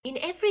In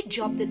every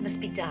job that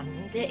must be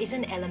done, there is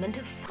an element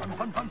of fun.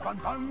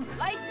 Fun.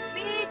 Light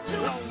speed to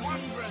The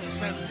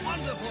wondrous and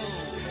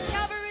wonderful.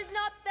 cover is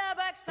not the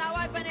book, so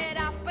open it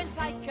up and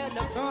take a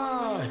look.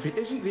 Ah, if it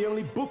isn't the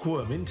only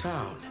bookworm in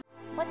town.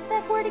 What's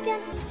that word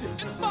again?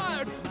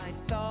 Inspired. Might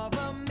solve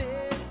a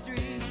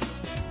mystery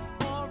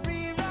or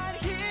rewrite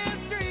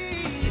history.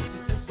 This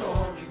is the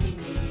story we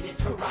needed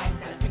to write,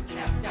 has been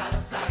kept out of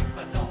sight,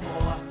 but no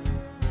more.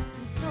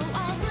 So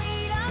I'll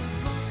read a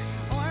book,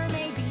 or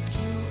maybe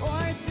 2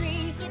 or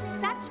 3.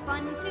 It's such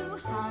fun to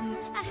hum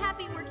a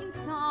happy working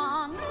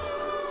song.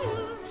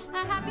 Ooh,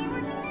 a happy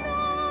working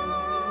song.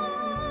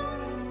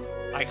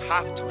 I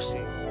have to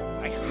sing.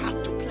 I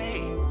have to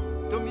play.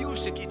 The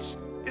music, it's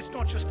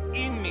not just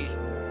in me.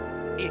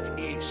 It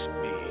is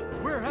me.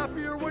 We're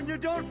happier when you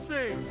don't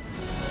sing.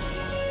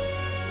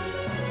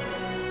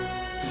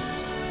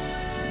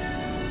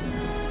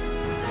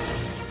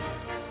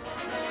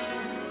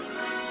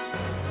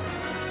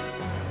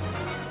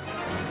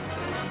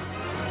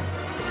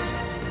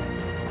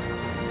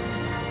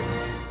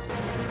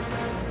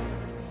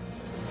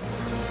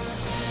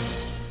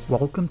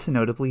 Welcome to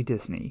Notably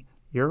Disney,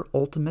 your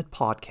ultimate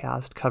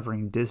podcast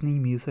covering Disney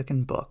music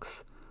and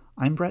books.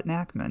 I'm Brett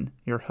Nachman,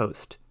 your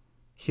host.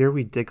 Here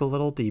we dig a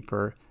little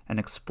deeper and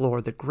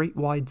explore the great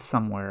wide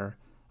somewhere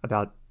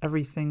about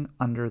everything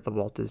under the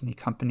Walt Disney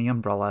Company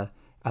umbrella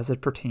as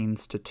it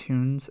pertains to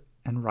tunes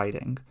and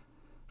writing,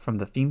 from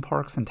the theme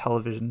parks and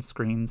television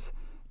screens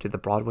to the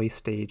Broadway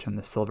stage and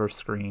the silver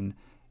screen,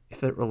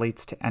 if it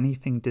relates to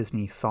anything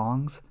Disney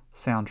songs,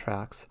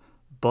 soundtracks,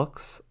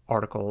 books,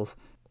 articles,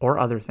 or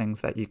other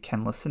things that you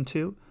can listen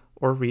to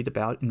or read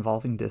about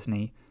involving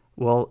Disney,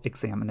 we'll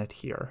examine it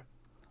here.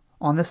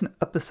 On this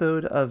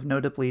episode of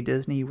Notably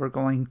Disney, we're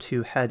going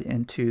to head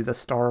into the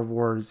Star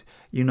Wars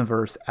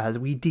universe as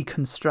we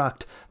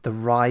deconstruct the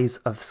Rise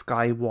of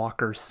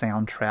Skywalker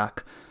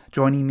soundtrack.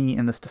 Joining me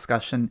in this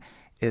discussion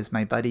is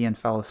my buddy and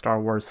fellow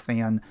Star Wars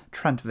fan,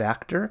 Trent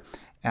Vactor,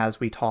 as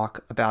we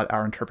talk about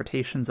our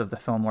interpretations of the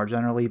film more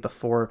generally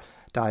before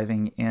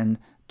diving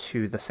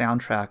into the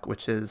soundtrack,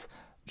 which is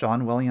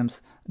John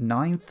Williams'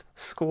 9th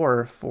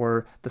score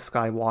for the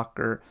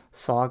Skywalker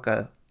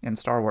saga in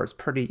Star Wars.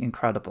 Pretty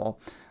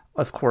incredible.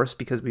 Of course,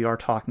 because we are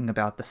talking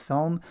about the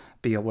film,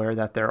 be aware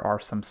that there are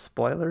some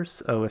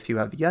spoilers, so if you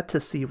have yet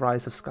to see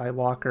Rise of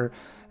Skywalker,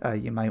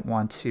 you might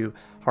want to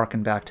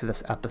harken back to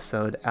this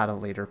episode at a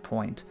later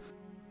point.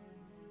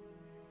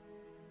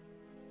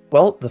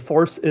 Well, the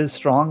Force is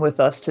strong with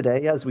us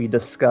today as we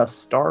discuss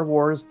Star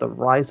Wars: The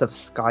Rise of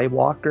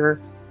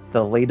Skywalker,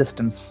 the latest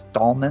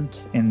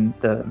installment in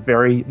the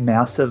very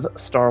massive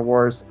Star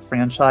Wars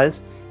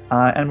franchise.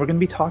 And we're going to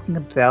be talking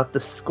about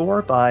the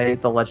score by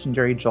the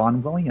legendary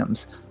John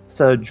Williams.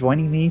 So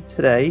joining me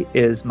today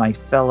is my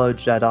fellow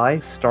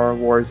Jedi, Star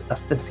Wars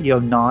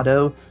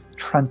aficionado,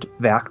 Trent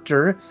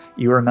Vactor.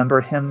 You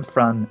remember him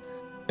from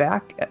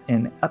back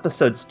in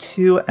episodes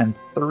 2 and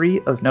 3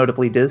 of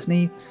Notably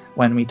Disney,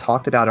 when we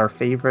talked about our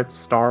favorite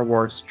Star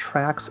Wars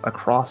tracks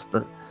across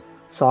the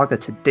saga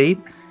to date.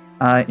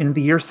 In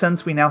the year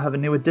since, we now have a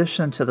new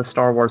addition to the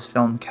Star Wars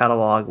film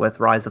catalog with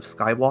Rise of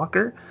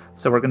Skywalker.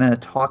 So we're going to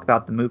talk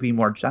about the movie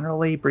more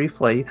generally,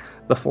 briefly,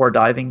 before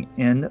diving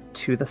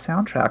into the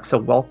soundtrack. So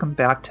welcome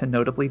back to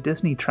Notably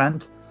Disney,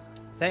 Trent.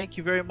 Thank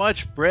you very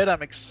much, Brett.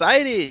 I'm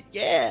excited.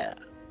 Yeah.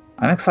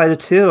 I'm excited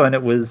too, and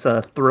it was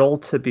a thrill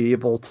to be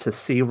able to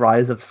see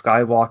Rise of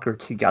Skywalker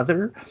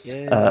together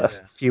a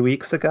few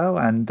weeks ago.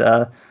 And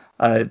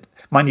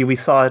mind you, we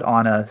saw it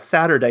on a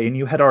Saturday, and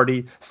you had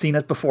already seen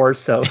it before,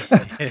 so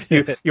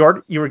you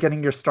were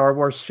getting your Star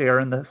Wars share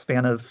in the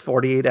span of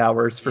 48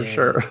 hours for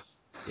sure.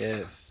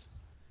 Yes.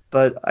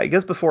 But I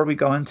guess before we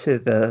go into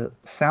the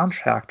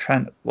soundtrack,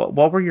 Trent,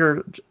 what were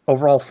your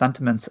overall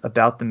sentiments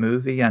about the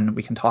movie? And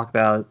we can talk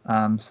about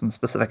some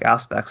specific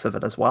aspects of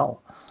it as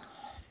well.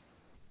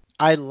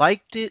 I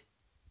liked it.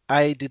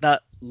 I did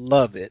not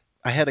love it.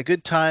 I had a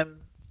good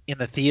time in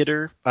the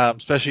theater,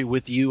 especially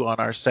with you on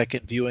our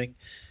second viewing.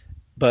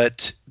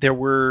 But there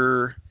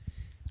were,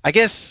 I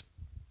guess,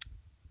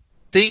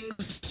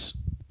 things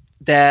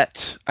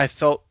that I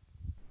felt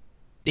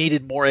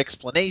needed more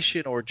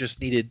explanation or just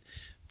needed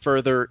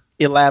further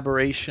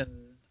elaboration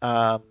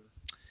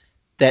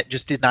that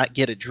just did not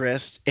get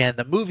addressed. And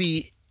the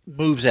movie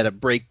moves at a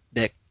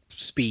breakneck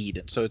speed.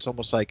 And so it's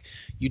almost like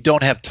you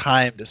don't have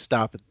time to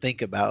stop and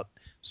think about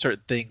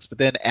certain things. But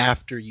then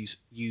after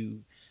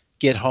you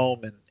get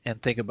home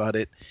and think about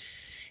it.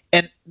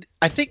 And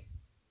I think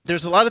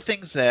there's a lot of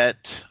things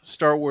that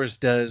Star Wars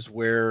does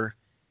where,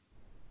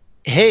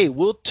 hey,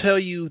 we'll tell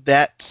you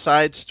that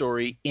side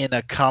story in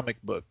a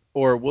comic book,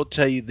 or we'll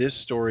tell you this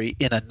story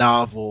in a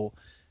novel.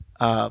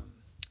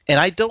 And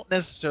I don't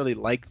necessarily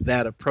like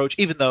that approach,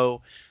 even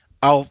though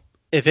I'll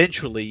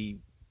eventually,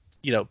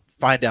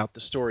 find out the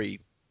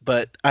story.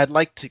 But I'd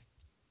like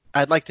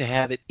to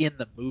have it in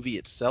the movie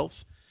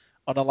itself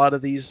on a lot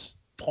of these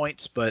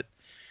points. But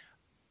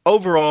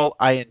overall,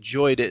 I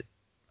enjoyed it.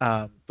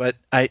 But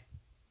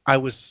there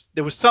was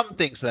some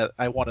things that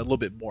I wanted a little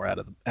bit more out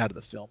of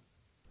the film.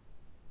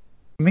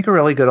 You make a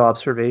really good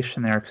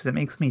observation there, because it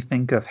makes me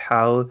think of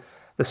how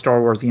the Star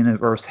Wars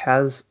universe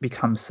has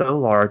become so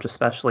large,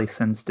 especially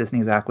since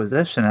Disney's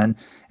acquisition.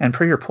 And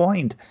per your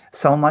point,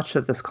 so much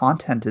of this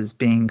content is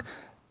being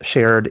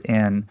shared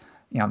in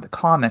the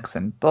comics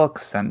and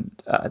books and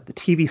the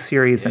TV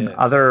series and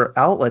other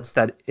outlets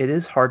that it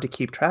is hard to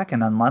keep track.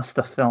 And unless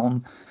the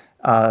film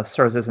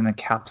serves as an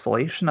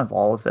encapsulation of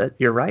all of it,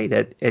 you're right.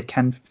 It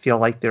can feel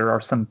like there are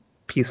some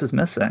pieces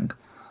missing.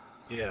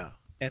 Yeah.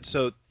 And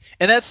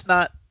that's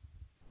not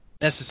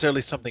necessarily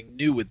something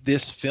new with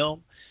this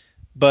film,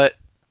 but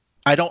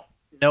I don't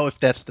know if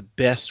that's the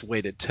best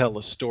way to tell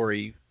a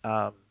story.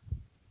 I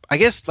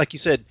guess, like you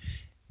said,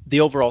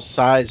 the overall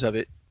size of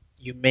it,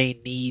 you may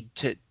need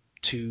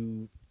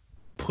to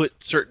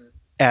put certain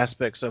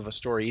aspects of a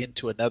story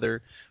into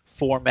another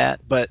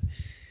format, but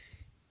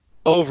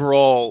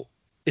overall,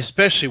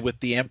 especially with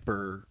the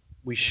Emperor,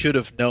 we should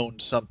have known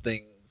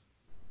something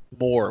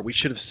more. We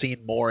should have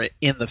seen more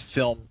in the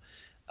film.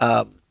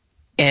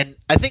 And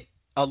I think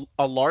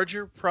a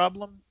larger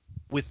problem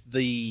with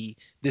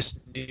this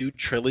new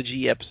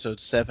trilogy,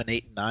 episodes 7,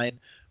 8, and 9,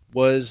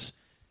 was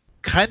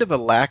kind of a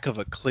lack of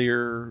a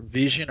clear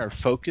vision or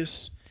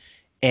focus.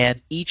 And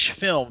each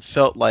film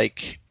felt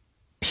like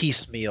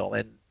piecemeal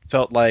and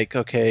felt like,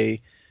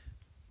 okay,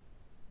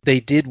 they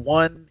did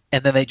one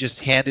and then they just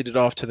handed it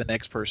off to the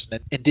next person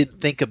and didn't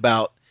think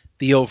about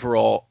the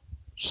overall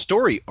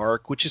story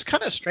arc, which is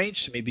kind of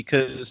strange to me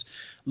because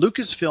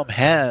Lucasfilm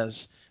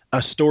has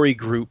a story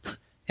group,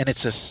 and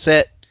it's a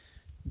set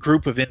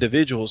group of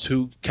individuals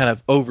who kind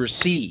of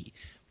oversee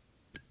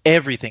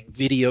everything: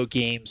 video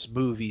games,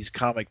 movies,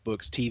 comic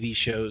books, TV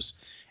shows,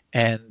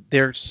 and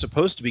they're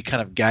supposed to be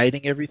kind of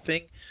guiding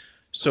everything.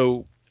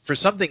 So for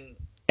something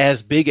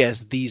as big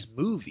as these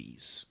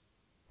movies,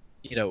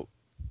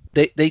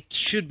 they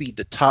should be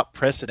the top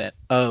precedent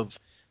of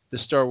the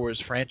Star Wars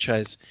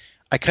franchise.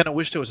 I kind of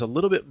wish there was a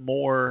little bit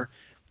more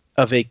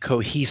of a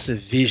cohesive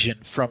vision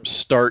from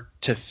start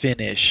to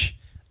finish,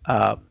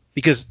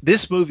 because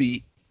this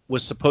movie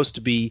was supposed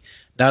to be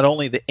not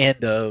only the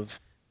end of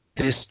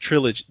this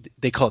trilogy,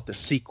 they call it the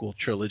sequel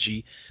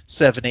trilogy,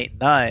 7, 8, and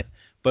 9,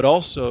 but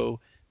also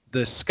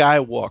the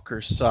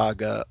Skywalker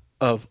saga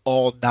of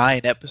all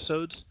 9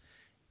 episodes.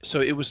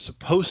 So it was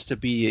supposed to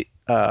be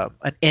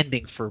an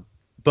ending for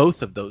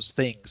both of those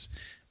things,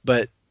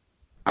 but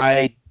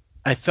I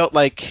felt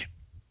like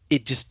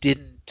it just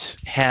didn't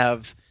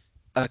have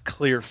a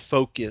clear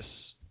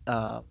focus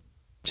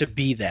to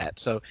be that.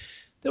 So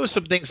there was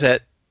some things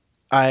that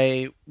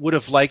I would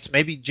have liked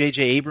maybe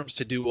J.J. Abrams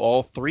to do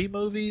all 3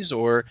 movies,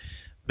 or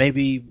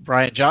maybe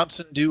Rian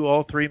Johnson do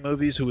all 3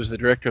 movies, who was the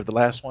director of the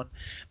last one.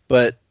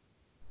 But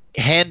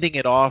handing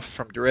it off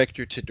from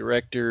director to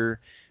director,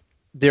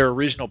 their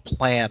original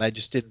plan, I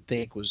just didn't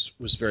think was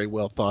very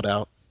well thought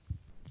out.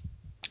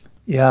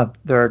 Yeah,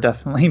 there are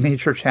definitely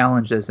major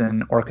challenges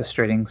in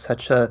orchestrating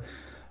such a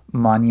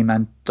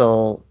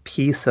monumental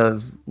piece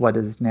of what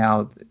is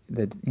now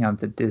the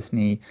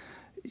Disney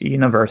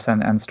universe,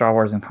 and Star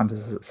Wars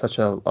encompasses such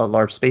a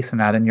large space in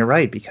that. And you're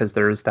right, because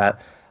there's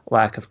that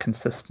lack of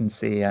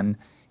consistency and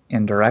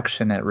in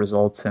direction. It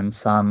results in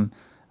some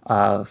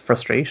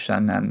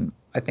frustration, and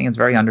I think it's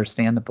very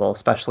understandable,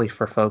 especially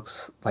for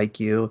folks like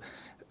you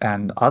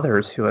and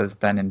others who have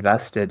been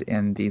invested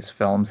in these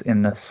films,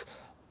 in this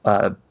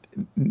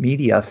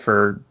media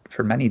for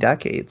many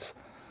decades.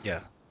 Yeah,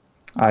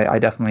 I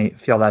definitely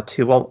feel that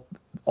too. Well,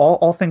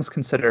 all things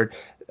considered,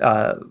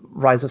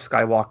 Rise of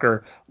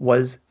Skywalker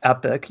was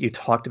epic. You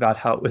talked about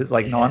how it was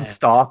like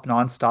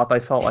nonstop. I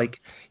felt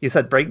like you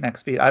said breakneck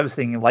speed. I was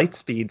thinking light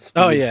speed.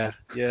 Oh yeah.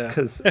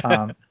 Because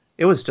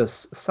it was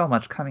just so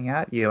much coming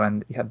at you,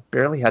 and you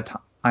barely had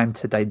time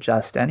to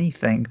digest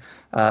anything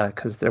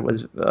because there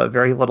was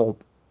very little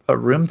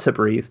room to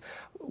breathe.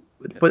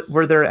 Yes. But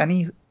were there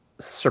any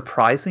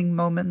surprising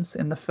moments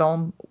in the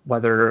film,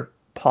 whether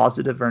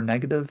positive or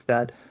negative,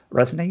 that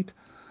resonate?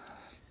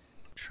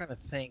 I'm trying to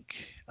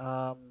think.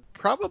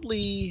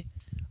 Probably,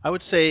 I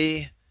would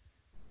say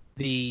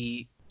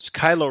the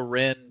Kylo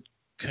Ren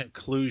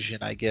conclusion,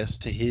 I guess,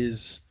 to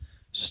his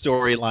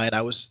storyline.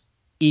 I was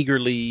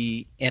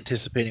eagerly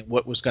anticipating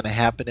what was going to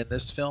happen in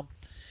this film,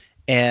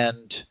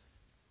 and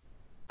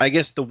I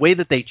guess the way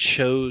that they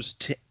chose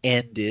to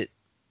end it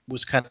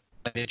was kind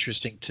of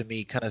interesting to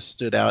me. Kind of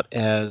stood out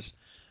as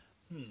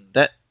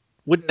that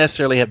wouldn't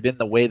necessarily have been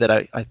the way that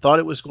I thought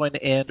it was going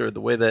to end, or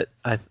the way that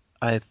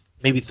I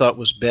maybe thought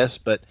was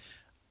best. But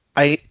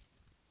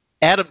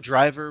Adam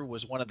Driver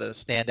was one of the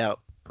standout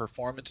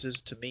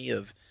performances to me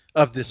of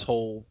this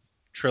whole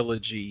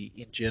trilogy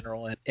in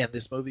general, and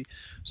this movie.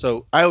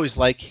 So I always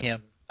like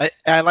him.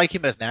 I like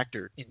him as an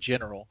actor in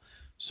general.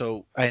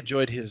 So I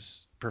enjoyed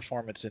his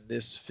performance in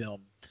this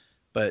film.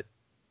 But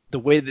the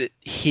way that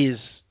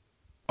his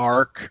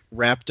arc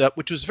wrapped up,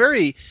 which was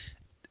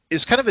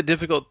is kind of a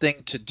difficult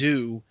thing to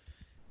do,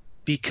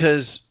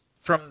 because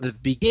from the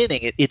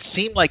beginning it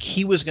seemed like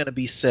he was going to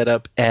be set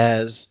up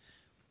as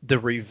the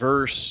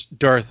reverse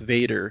Darth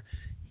Vader.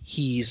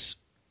 He's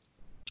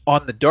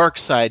on the dark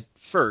side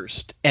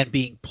first and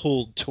being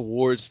pulled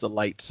towards the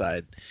light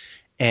side.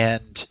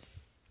 And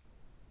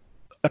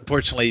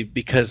unfortunately,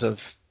 because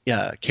of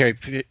Carrie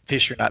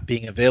Fisher not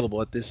being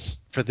available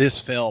for this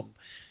film,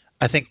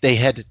 I think they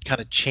had to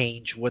kind of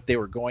change what they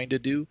were going to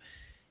do.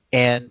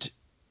 And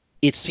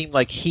it seemed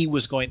like he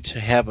was going to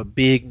have a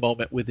big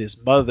moment with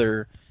his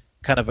mother,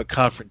 kind of a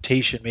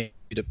confrontation maybe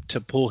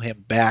to pull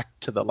him back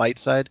to the light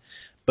side.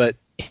 But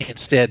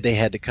instead, they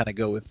had to kind of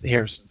go with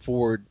Harrison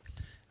Ford.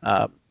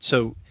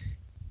 So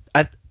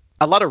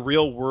a lot of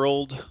real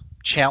world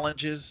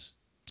challenges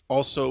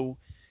also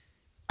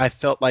I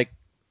felt like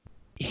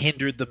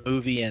hindered the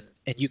movie, and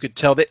you could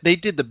tell that they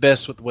did the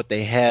best with what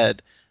they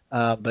had.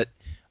 But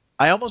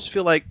I almost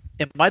feel like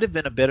it might have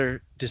been a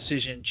better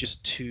decision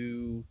just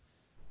to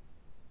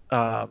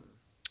not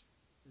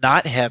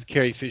have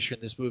Carrie Fisher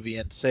in this movie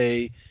and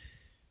say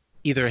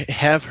either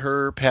have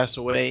her pass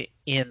away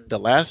in the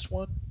last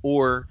one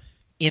or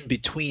in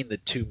between the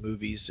two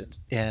movies,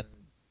 and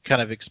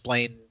kind of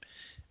explain,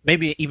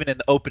 maybe even in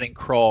the opening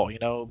crawl,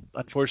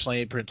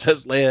 unfortunately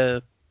Princess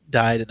Leia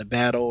died in a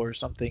battle or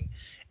something,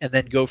 and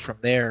then go from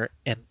there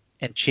and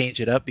change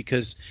it up.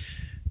 Because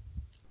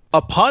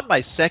upon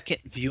my second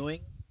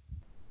viewing,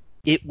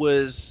 it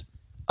was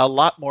a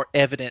lot more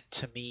evident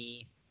to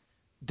me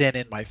than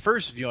in my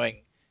first viewing.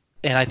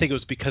 And I think it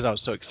was because I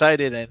was so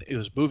excited and it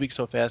was moving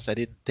so fast, I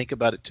didn't think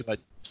about it too much.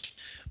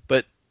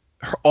 But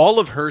all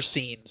of her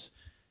scenes,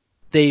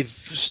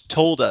 they've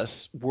told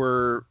us,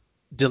 were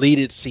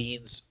deleted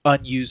scenes,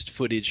 unused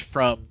footage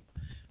from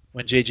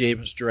when J.J.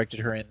 Abrams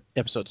directed her in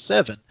Episode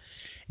 7.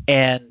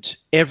 And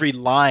every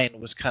line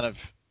was kind of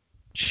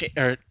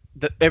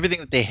everything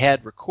that they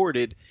had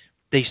recorded,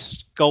 they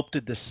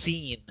sculpted the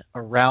scene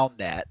around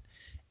that.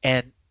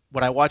 And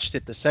when I watched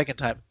it the second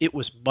time, it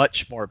was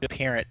much more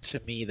apparent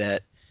to me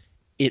that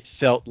it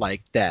felt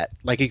like that,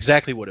 like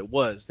exactly what it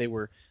was. They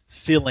were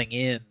filling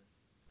in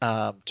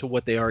to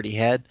what they already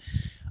had.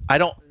 I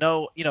don't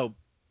know,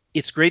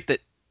 it's great that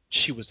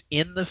she was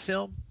in the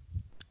film,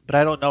 but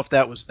I don't know if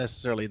that was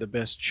necessarily the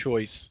best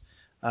choice,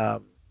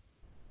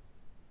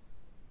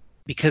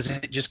 because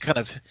it just kind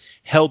of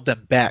held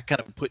them back, kind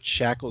of put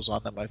shackles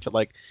on them. I feel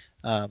like,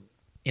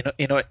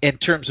 in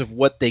terms of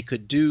what they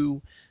could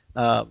do,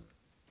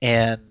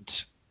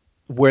 and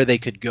where they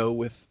could go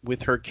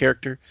with her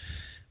character.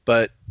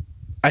 But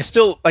I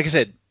still, like I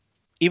said,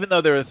 even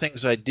though there are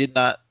things I did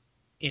not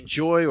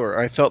enjoy or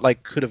I felt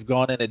like could have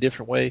gone in a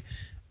different way,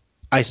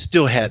 I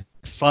still had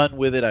fun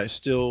with it.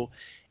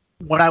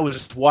 When I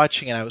was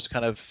watching it, I was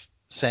kind of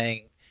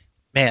saying,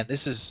 man,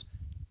 this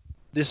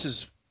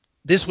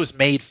was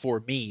made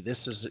for me.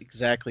 This is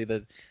exactly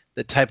the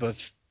type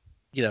of,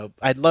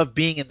 I love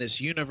being in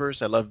this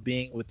universe. I love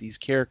being with these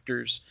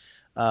characters.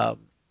 And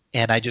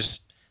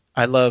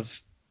I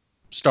love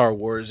Star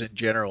Wars in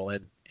general.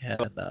 And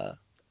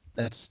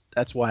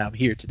that's why I'm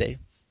here today.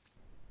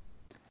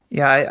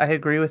 Yeah, I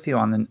agree with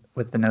you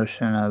with the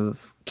notion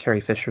of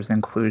Carrie Fisher's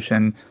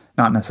inclusion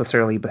not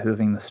necessarily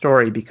behooving the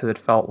story, because it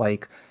felt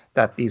like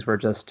that these were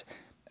just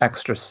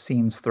extra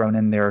scenes thrown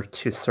in there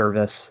to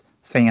service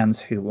fans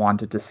who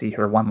wanted to see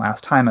her one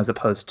last time, as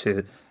opposed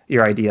to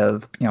your idea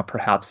of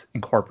perhaps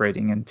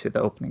incorporating into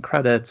the opening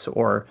credits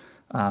or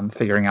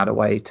figuring out a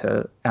way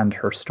to end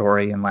her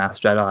story in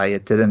Last Jedi.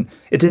 It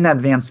didn't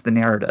advance the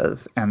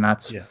narrative, and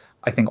that's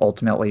I think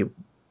ultimately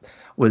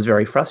was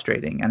very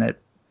frustrating. And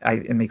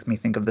it makes me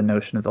think of the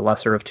notion of the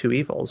lesser of two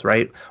evils,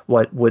 right?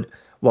 What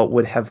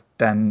would have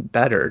been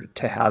better,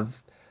 to have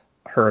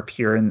her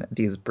appear in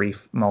these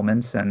brief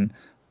moments in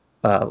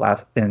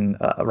Rise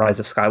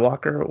of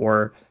Skywalker,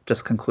 or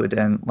just conclude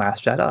in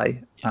Last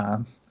Jedi?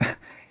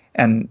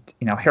 And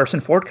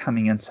Harrison Ford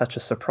coming in such a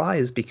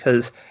surprise,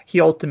 because he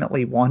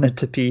ultimately wanted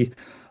to be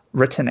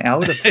written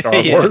out of Star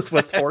Wars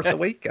with Force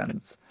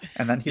Awakens,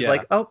 and then he's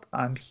like, "Oh,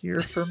 I'm here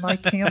for my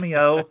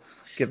cameo.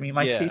 Give me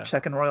my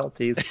paycheck and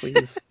royalties,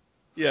 please."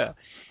 Yeah,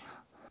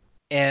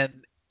 and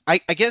I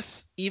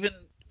guess even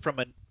from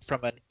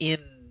an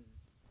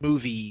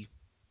in-movie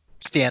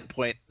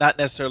standpoint, not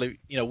necessarily,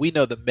 we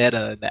know the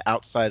meta and the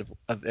outside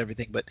of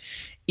everything, but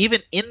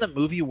even in the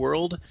movie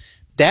world,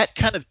 that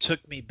kind of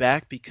took me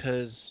back,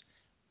 because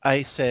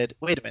I said,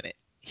 wait a minute,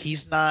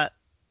 he's not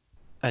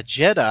a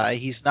Jedi,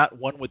 he's not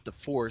one with the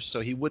Force, so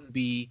he wouldn't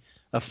be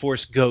a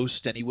Force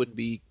ghost and he wouldn't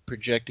be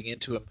projecting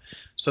into him.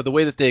 So the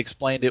way that they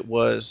explained it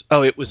was,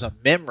 it was a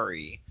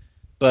memory,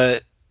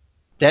 but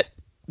that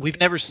we've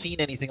never seen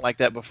anything like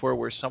that before,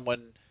 where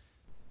someone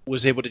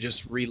was able to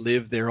just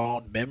relive their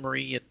own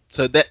memory. And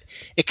so that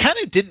it kind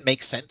of didn't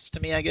make sense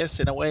to me, I guess,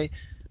 in a way.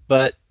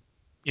 But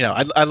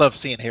I love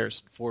seeing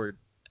Harrison Ford,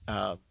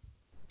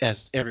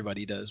 as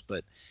everybody does, but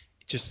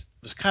it just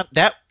was kind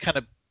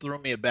of threw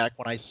me aback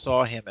when I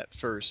saw him at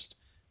first,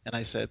 and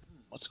I said,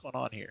 what's going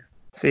on here?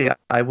 See,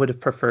 I would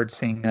have preferred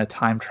seeing a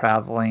time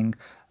traveling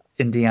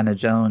Indiana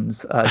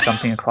Jones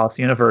jumping across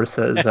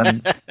universes,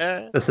 and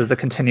this is a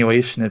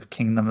continuation of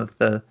Kingdom of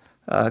the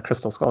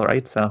Crystal Skull,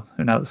 right? So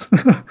who knows?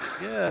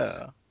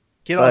 Yeah,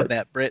 get on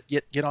that, Britt.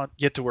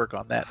 Get to work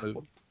on that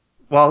movie.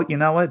 Well, you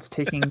know what? It's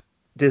taking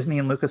Disney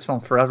and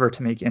Lucasfilm forever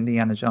to make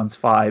Indiana Jones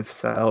 5.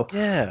 So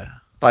yeah,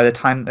 by the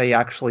time they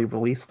actually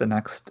release the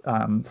next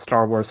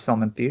Star Wars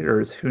film in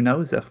theaters, who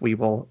knows if we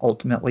will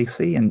ultimately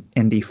see in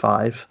Indy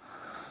 5.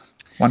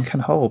 One can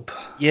hope.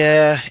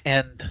 Yeah,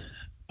 and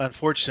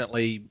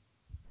unfortunately,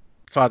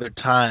 Father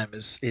Time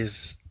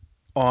is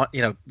on,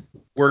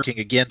 working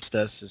against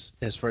us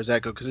as far as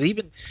that goes. Because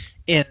even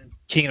in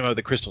Kingdom of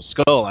the Crystal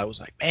Skull, I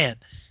was like, man,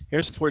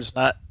 Harrison Ford's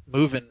not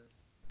moving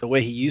the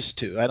way he used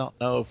to. I don't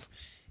know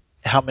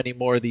how many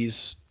more of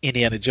these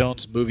Indiana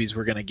Jones movies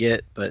we're going to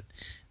get, but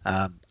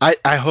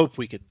I hope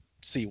we can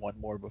see one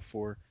more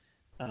before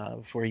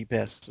he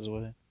passes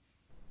away.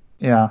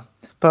 Yeah,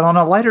 but on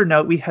a lighter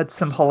note, we had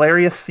some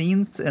hilarious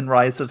scenes in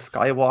Rise of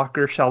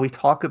Skywalker. Shall we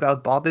talk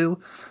about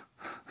Babu?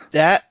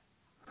 That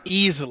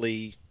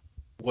easily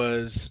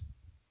was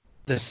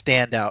the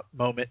standout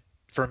moment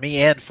for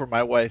me and for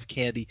my wife,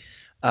 Candy.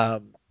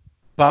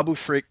 Babu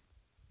Frick,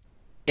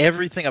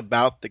 everything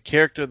about the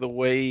character, the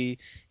way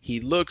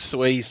he looks, the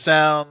way he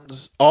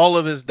sounds, all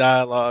of his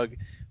dialogue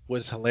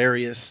was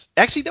hilarious.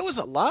 Actually, there was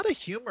a lot of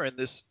humor in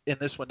this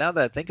one. Now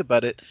that I think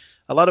about it,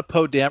 a lot of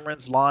Poe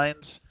Dameron's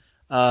lines,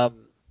 a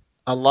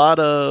lot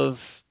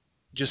of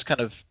just kind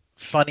of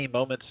funny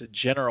moments in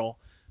general.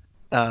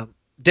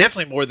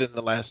 Definitely more than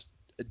The Last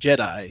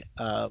Jedi,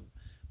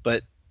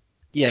 but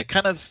yeah,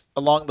 kind of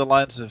along the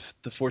lines of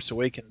The Force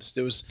Awakens.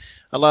 There was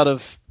a lot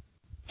of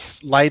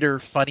lighter,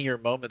 funnier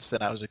moments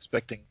than I was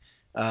expecting.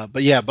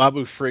 But yeah,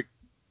 Babu Frick,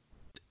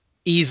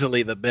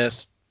 easily the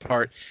best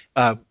part.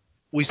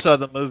 We saw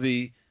the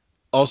movie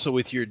also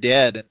with your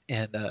dad,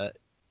 and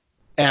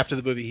after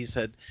the movie he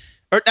said,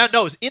 or no,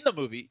 it was in the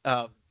movie.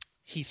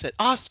 He said,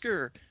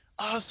 Oscar.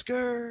 As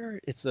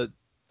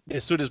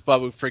soon as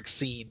Babu Frick's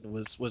scene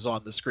was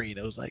on the screen,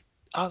 it was like,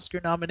 Oscar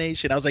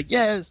nomination. I was like,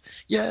 yes.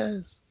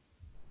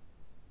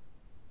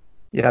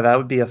 Yeah, that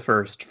would be a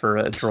first for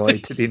a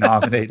droid to be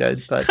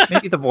nominated, but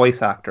maybe the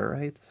voice actor,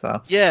 right?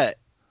 So yeah.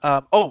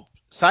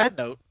 Side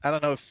note, I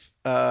don't know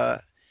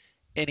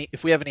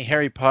if we have any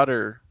Harry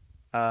Potter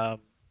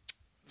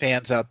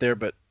fans out there,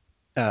 but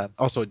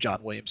also a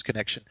John Williams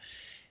connection.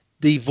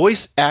 The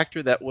voice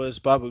actor that was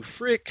Babu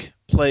Frick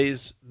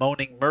plays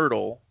Moaning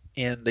Myrtle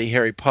in the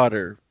Harry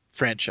Potter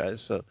franchise,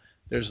 so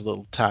there's a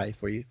little tie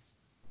for you.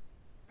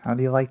 How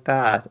do you like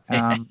that?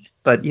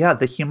 But yeah,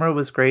 the humor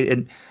was great.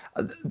 And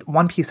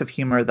one piece of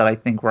humor that I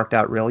think worked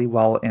out really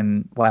well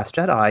in Last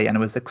Jedi, and it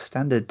was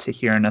extended to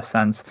here in a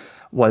sense,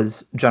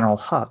 was General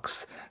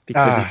Hux,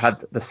 because you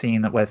had the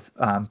scene with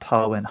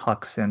Poe and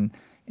Hux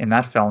in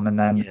that film, and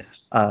then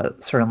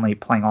certainly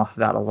playing off of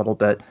that a little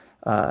bit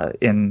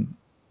in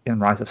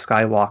Rise of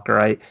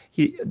Skywalker.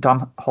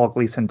 Domhnall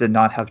Gleeson did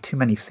not have too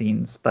many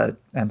scenes,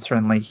 and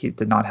certainly he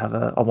did not have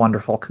a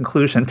wonderful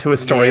conclusion to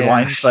his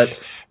storyline,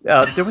 but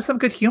there was some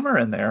good humor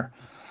in there.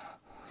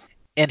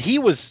 And he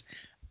was,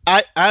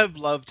 I've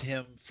loved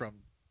him from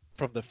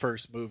the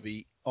first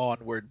movie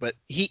onward, but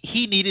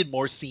he needed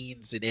more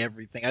scenes in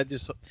everything.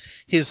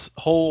 His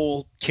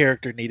whole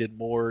character needed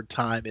more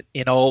time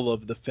in all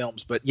of the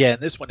films, but yeah,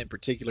 in this one in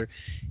particular,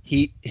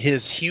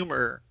 his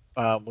humor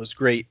was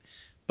great,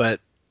 but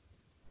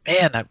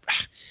man,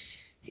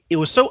 it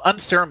was so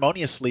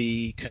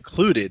unceremoniously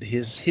concluded,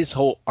 his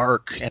whole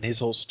arc and his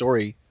whole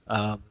story.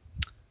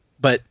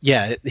 But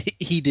yeah,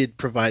 he did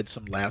provide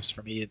some laughs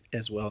for me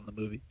as well in the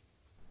movie.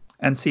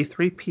 And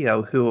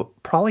C-3PO, who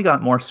probably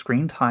got more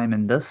screen time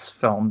in this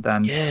film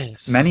than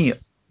many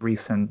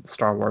recent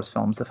Star Wars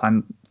films, if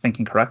I'm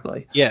thinking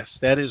correctly. Yes,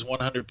 that is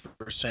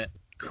 100%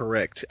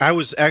 correct. I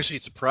was actually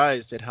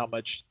surprised at how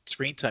much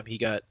screen time he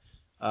got.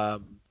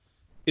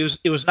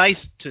 It was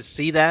nice to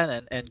see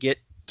that and get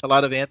a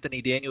lot of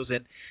Anthony Daniels,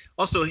 and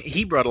also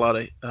he brought a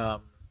lot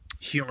of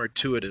humor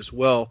to it as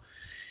well.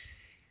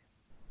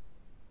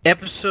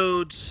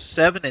 Episodes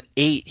 7 and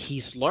 8,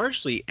 he's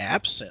largely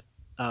absent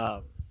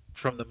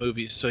from the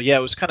movies. So yeah,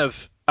 it was kind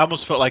of, I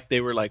almost felt like they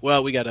were like,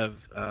 well, we gotta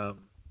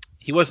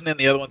he wasn't in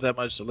the other ones that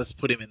much, so let's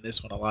put him in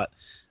this one a lot.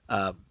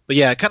 But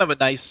yeah, kind of a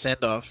nice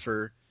send off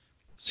for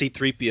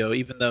C-3PO,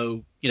 even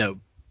though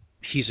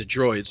he's a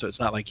droid, so it's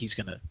not like he's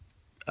gonna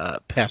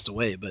pass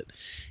away. But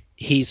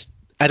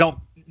I don't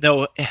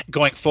know,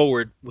 going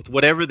forward with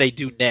whatever they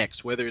do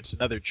next, whether it's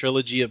another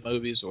trilogy of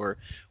movies or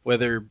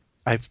whether,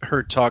 I've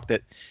heard talk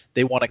that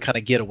they want to kind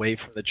of get away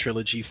from the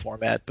trilogy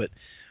format, but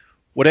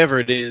whatever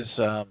it is,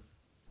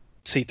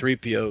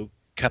 C-3PO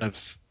kind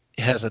of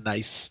has a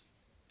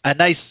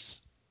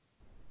nice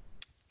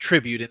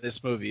tribute in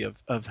this movie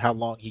of how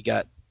long he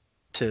got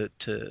to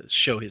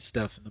show his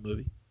stuff in the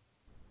movie.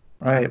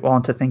 Right. Well,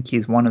 and to think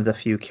he's one of the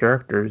few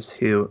characters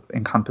who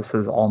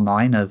encompasses all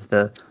 9 of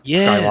the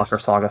Skywalker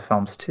saga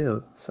films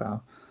too.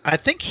 So I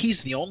think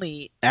he's the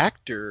only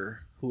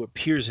actor who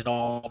appears in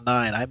all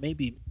 9. I may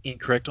be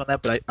incorrect on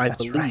that, but I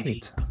believe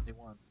he's the only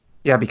one.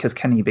 Yeah, because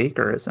Kenny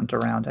Baker isn't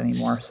around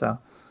anymore. So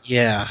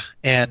yeah,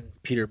 and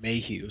Peter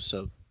Mayhew.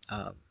 So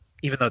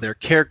even though their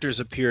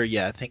characters appear,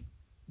 I think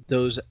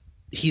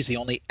he's the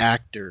only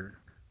actor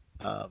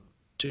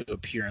to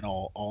appear in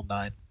all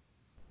 9.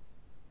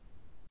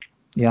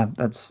 Yeah,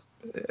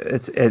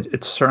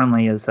 it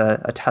certainly is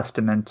a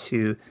testament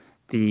to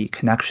the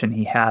connection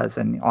he has,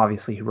 and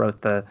obviously he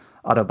wrote the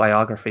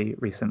autobiography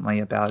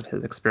recently about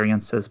his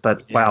experiences.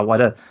 But Yes. wow,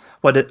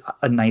 what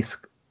a nice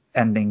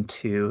ending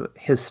to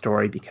his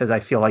story, because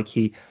I feel like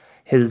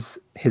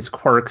his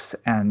quirks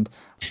and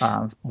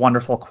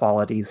wonderful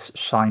qualities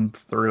shine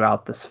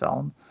throughout this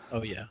film.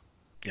 Oh yeah,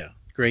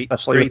 great,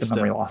 Especially great with the stuff.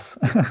 memory loss.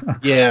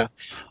 Yeah,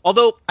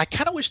 although I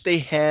kind of wish they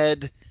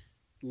had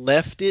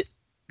left it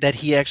that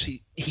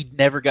he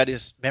never got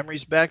his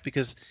memories back,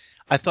 because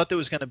I thought there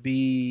was going to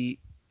be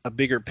a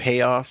bigger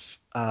payoff.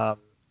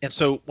 And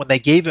so when they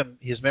gave him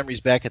his memories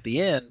back at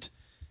the end,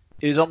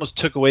 it almost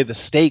took away the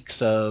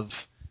stakes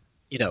of,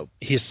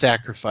 his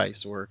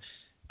sacrifice or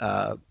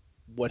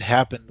what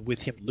happened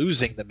with him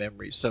losing the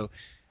memories. So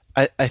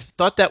I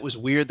thought that was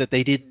weird that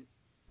they didn't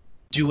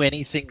do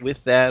anything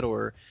with that,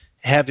 or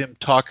have him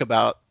talk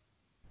about,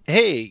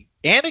 hey,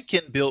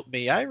 Anakin built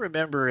me. I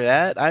remember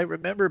that. I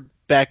remember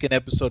back in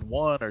episode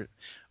 1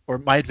 or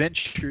my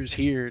adventures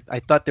here. I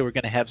thought they were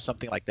going to have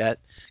something like that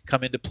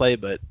come into play,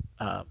 but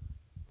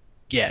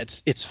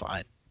it's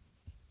fine.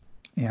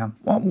 Yeah.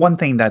 Well, one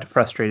thing that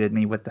frustrated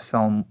me with the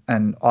film,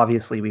 and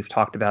obviously we've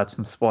talked about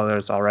some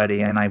spoilers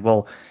already, and I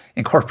will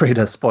incorporate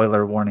a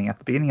spoiler warning at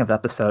the beginning of the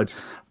episode,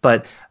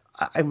 but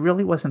I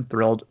really wasn't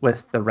thrilled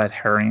with the red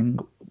herring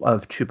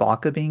of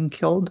Chewbacca being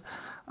killed.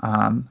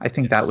 I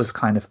think that was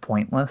kind of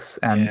pointless,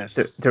 and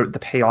the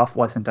payoff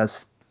wasn't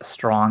as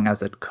strong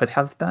as it could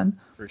have been.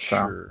 For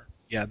sure.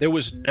 Yeah, there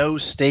was no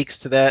stakes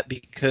to that,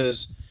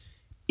 because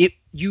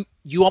you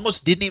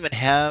almost didn't even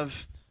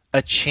have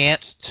a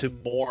chance to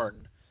mourn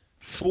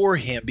for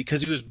him,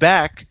 because he was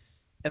back,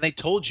 and they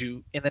told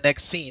you in the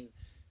next scene.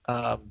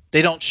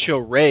 They don't show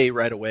Rey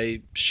right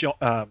away. She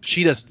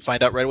doesn't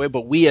find out right away,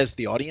 but we as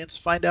the audience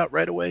find out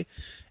right away.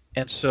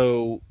 And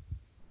so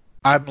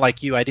I'm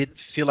like you. I didn't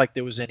feel like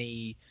there was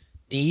any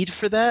need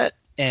for that,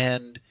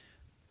 and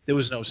there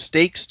was no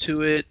stakes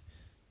to it.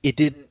 It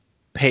didn't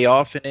pay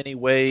off in any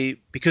way,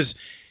 because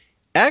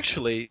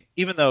actually,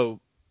 even though,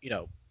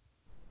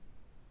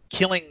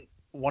 killing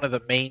one of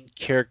the main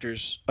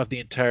characters of the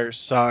entire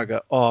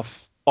saga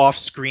off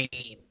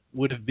screen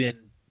would have been,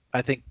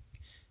 I think,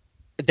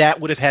 that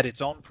would have had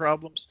its own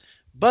problems.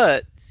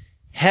 But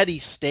had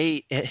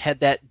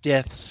that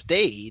death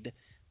stayed,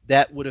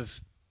 that would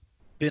have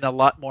been a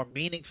lot more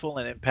meaningful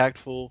and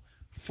impactful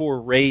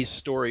for Rey's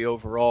story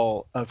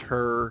overall, of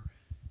her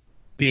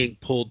being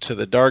pulled to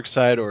the dark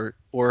side, or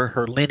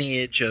her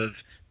lineage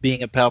of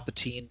being a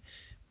Palpatine.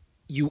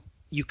 You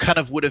kind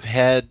of would have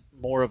had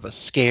more of a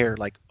scare,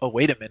 like, oh,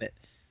 wait a minute,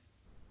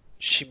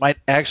 she might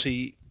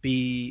actually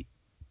be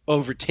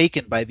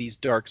overtaken by these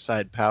dark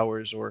side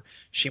powers, or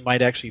she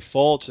might actually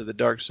fall to the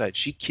dark side.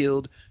 She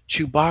killed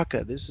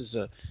Chewbacca. This is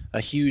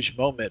a huge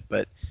moment,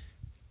 but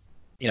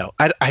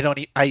I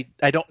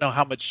don't know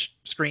how much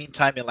screen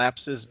time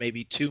elapses,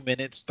 maybe 2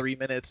 minutes, 3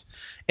 minutes,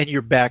 and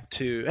you're back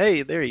to,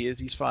 hey, there he is,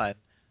 he's fine.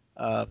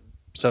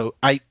 So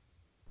I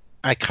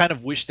kind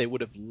of wish they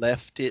would have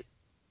left it,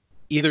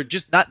 either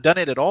just not done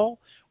it at all,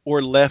 or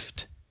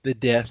left the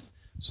death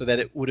so that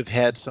it would have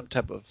had some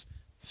type of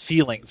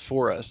feeling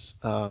for us.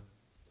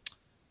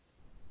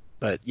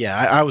 But yeah,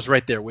 I was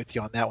right there with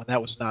you on that one.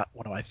 That was not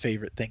one of my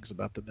favorite things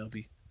about the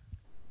movie.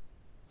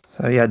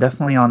 So yeah,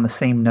 definitely on the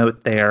same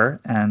note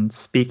there. And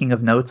speaking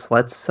of notes,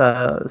 let's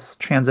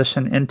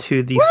transition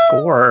into the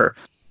score.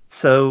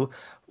 So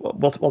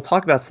we'll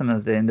talk about some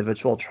of the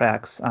individual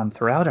tracks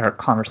throughout our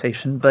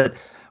conversation. But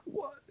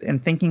in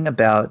thinking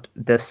about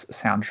this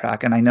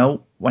soundtrack, and I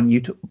know when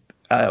you,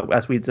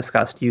 as we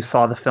discussed, you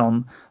saw the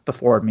film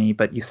before me,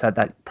 but you said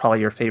that probably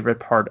your favorite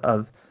part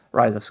of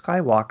Rise of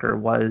Skywalker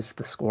was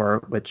the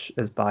score, which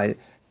is by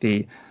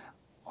the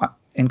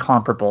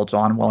incomparable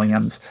John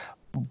Williams.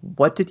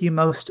 What did you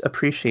most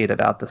appreciate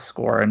about the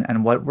score,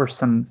 and what were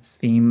some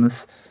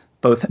themes,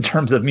 both in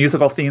terms of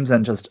musical themes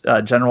and just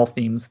general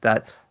themes,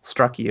 that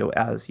struck you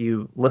as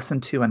you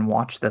listened to and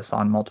watched this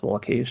on multiple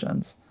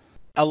occasions?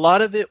 A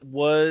lot of it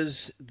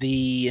was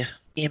the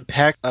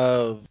impact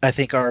of, I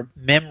think, our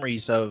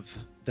memories of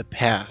the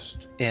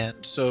past. And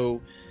so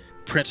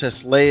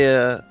Princess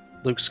Leia,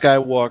 Luke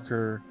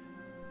Skywalker,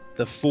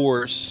 the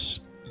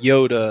Force,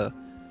 Yoda,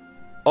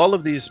 all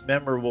of these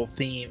memorable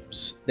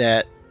themes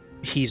that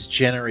he's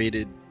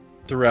generated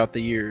throughout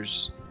the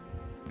years,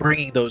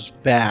 bringing those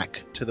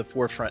back to the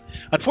forefront.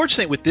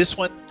 Unfortunately, with this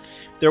one,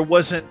 there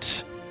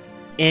wasn't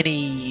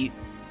any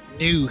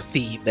new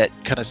theme that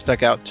kind of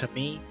stuck out to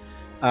me.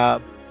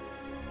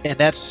 And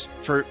that's,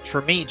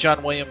 for me,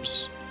 John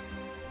Williams'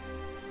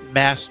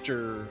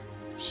 master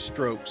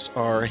strokes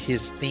are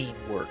his theme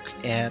work.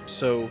 And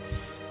so,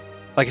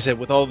 like I said,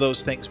 with all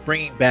those things,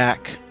 bringing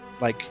back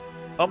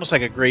almost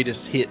like a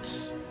greatest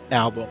hits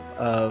album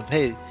of,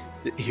 hey,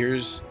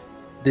 here's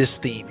this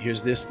theme,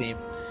 here's this theme,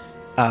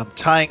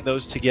 tying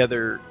those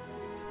together,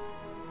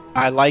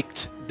 I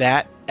liked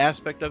that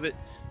aspect of it.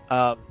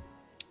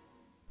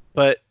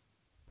 But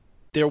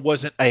there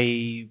wasn't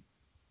I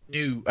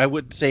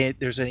wouldn't say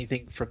there's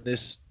anything from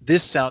this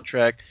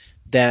soundtrack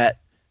that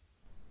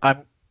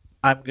I'm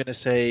gonna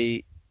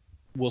say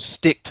will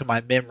stick to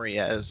my memory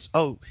as,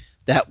 oh,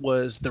 that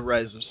was the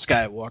Rise of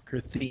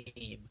Skywalker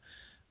theme.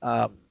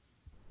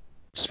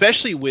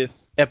 Especially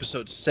with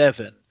Episode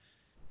 7,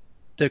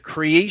 the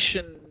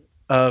creation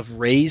of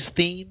Rey's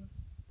theme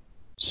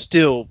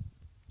still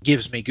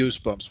gives me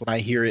goosebumps when I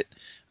hear it.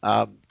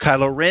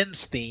 Kylo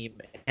Ren's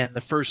theme and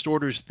the First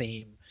Order's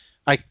theme,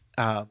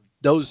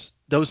 those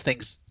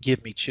things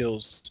give me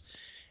chills.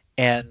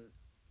 And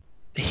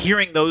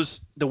hearing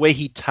those, the way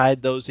he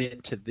tied those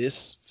into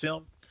this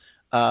film,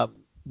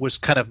 was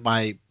kind of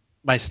my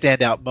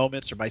standout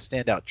moments or my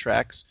standout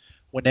tracks.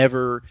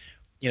 Whenever,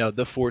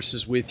 the Force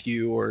is with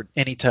you or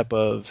any type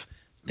of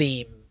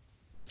theme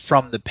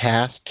from the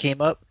past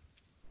came up,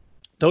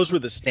 those were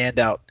the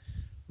standout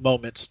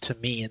moments to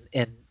me,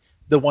 and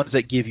the ones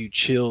that give you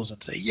chills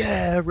and say,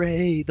 yeah,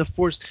 Rey, the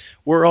Force,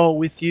 we're all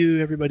with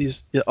you.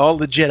 All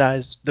the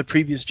Jedis, the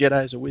previous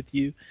Jedis are with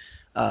you.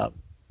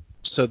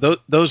 So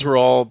those were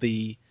all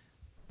the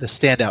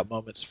standout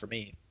moments for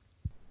me.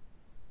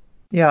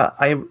 Yeah,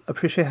 I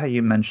appreciate how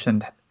you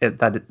mentioned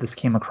this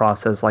came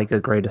across as like a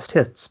greatest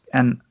hits,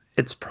 and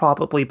it's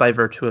probably by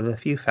virtue of a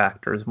few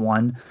factors.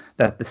 One,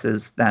 that this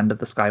is the end of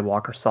the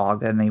Skywalker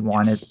saga, and they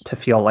wanted to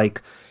feel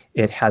like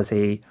it has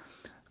a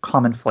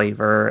common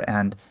flavor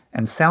and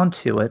sound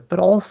to it. But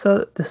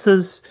also, this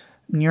is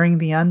nearing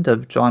the end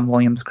of John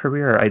Williams'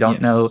 career. I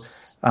don't know.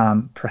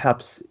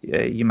 Perhaps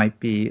you might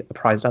be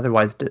apprised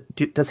otherwise.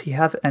 Does he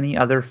have any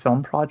other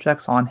film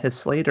projects on his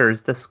slate, or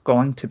is this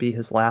going to be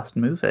his last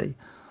movie?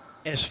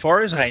 As far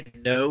as I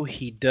know,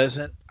 he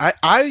doesn't.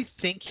 I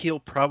think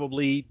he'll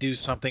probably do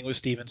something with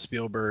Steven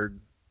Spielberg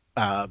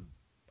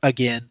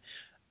again.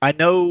 I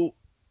know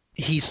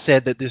he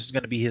said that this is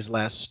going to be his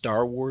last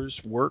Star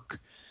Wars work.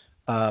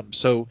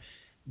 So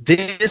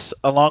this,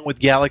 along with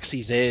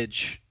Galaxy's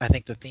Edge, I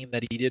think the theme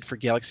that he did for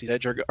Galaxy's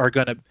Edge are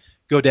going to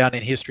go down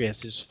in history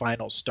as his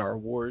final Star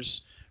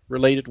Wars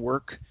related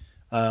work.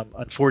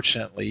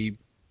 Unfortunately,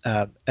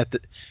 at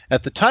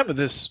the time of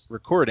this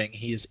recording,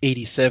 he is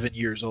 87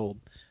 years old.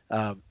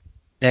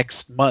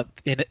 Next month,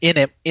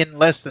 in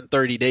less than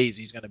 30 days,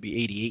 he's going to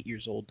be 88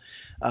 years old.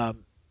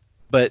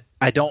 But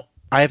I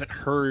haven't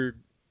heard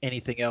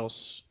anything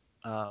else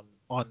on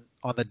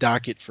the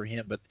docket for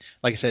him. But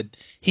like I said,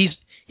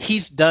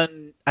 he's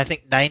done, I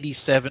think,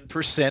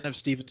 97% of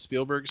Steven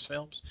Spielberg's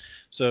films.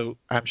 So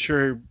I'm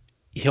sure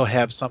he'll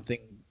have something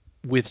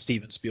with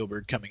Steven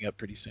Spielberg coming up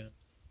pretty soon.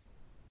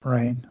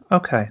 Right.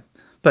 Okay.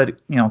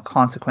 But,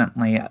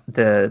 consequently,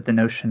 the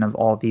notion of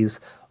all these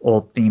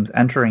old themes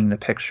entering the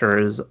picture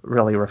is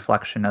really a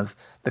reflection of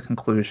the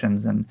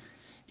conclusions and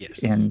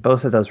in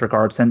both of those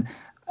regards. And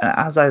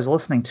as I was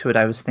listening to it,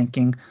 I was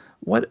thinking,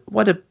 what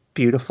a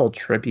beautiful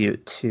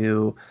tribute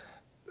to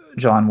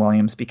John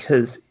Williams,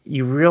 because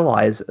you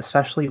realize,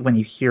 especially when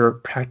you hear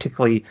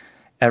practically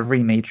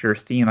every major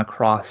theme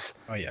across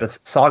the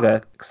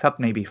saga, except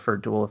maybe for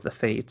Duel of the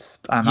Fates.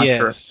 I'm not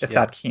sure if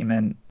that came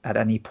in at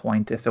any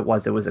point. If it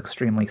was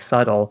extremely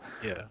subtle.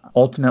 Yeah.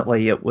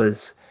 Ultimately, it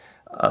was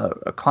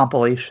a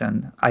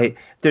compilation.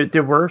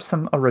 There were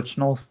some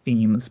original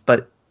themes,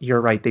 but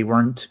you're right, they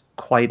weren't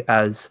quite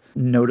as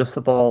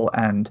noticeable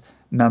and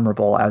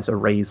memorable as a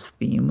Rey's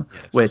theme,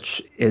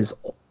 which is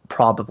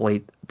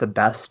probably the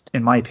best,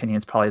 in my opinion,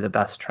 it's probably the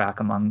best track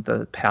among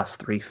the past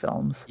three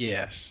films.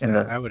 Yes, in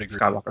the I would agree.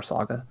 Skywalker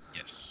saga.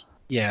 Yes.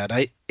 Yeah,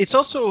 and it's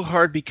also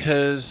hard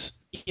because,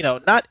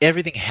 not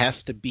everything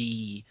has to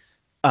be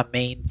a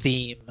main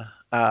theme,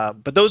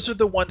 but those are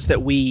the ones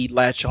that we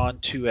latch on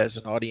to as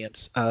an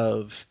audience.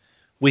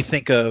 We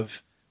think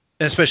of,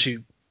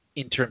 especially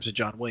in terms of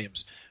John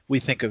Williams, we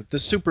think of the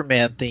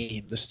Superman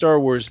theme, the Star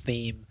Wars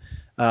theme,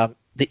 the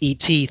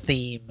E.T.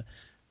 theme,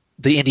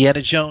 the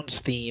Indiana Jones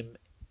theme.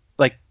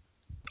 Like,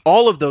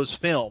 all of those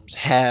films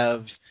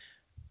have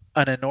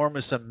an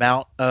enormous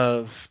amount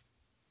of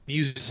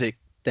music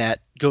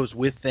that goes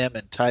with them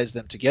and ties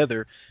them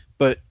together.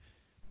 But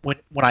when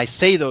I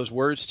say those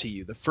words to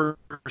you, the first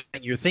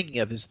thing you're thinking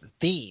of is the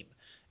theme.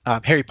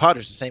 Harry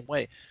Potter's the same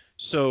way.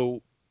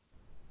 So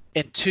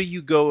until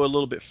you go a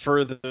little bit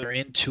further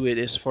into it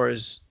as far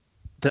as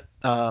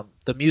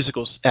the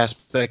musical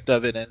aspect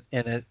of it,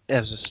 and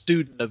as a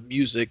student of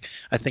music,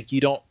 I think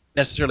you don't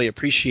necessarily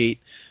appreciate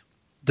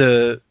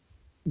the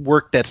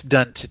work that's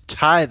done to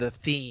tie the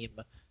theme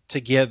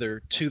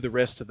together to the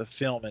rest of the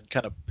film and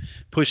kind of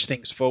push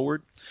things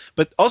forward.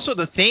 But also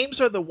the themes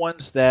are the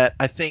ones that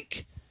I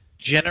think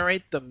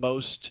generate the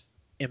most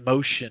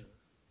emotion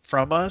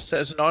from us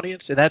as an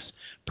audience, and that's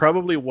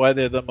probably why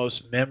they're the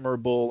most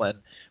memorable and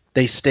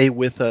they stay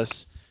with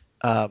us.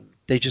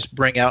 They just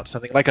bring out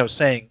something. Like I was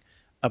saying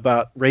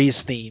about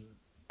Rey's theme,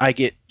 I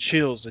get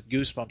chills and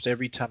goosebumps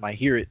every time I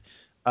hear it.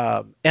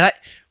 And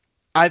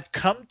I've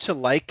come to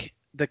like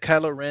the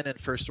Kylo Ren and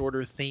First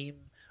Order theme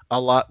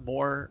a lot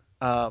more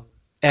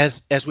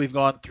as we've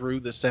gone through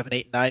the 7,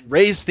 8, 9.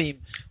 Rey's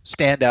theme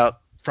stand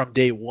out from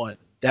day one.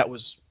 That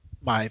was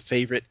my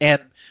favorite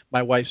and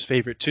my wife's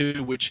favorite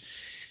too, which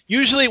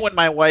usually when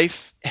my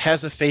wife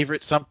has a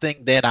favorite something,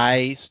 then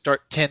I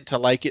tend to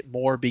like it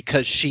more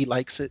because she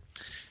likes it.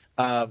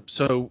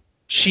 So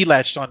she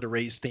latched onto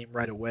Rey's theme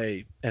right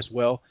away as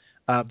well.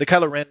 The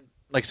Kylo Ren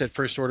like I said,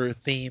 First Order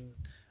theme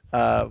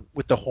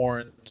with the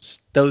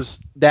horns.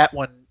 That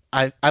one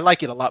I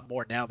like it a lot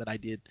more now than I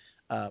did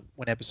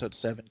when Episode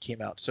 7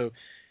 came out. So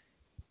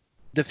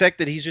the fact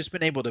that he's just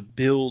been able to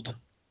build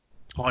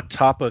on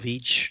top of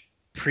each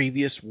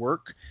previous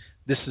work,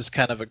 this is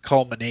kind of a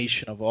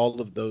culmination of all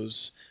of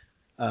those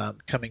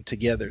coming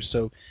together.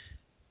 So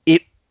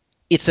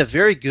it's a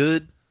very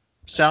good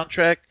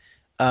soundtrack.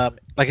 Like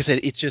I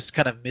said, it's just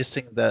kind of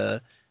missing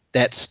that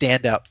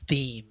standout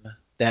theme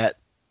that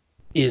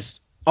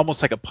is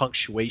almost like a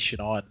punctuation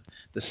on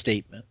the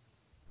statement.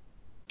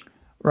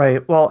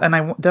 Right. Well, and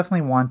I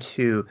definitely want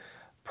to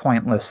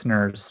point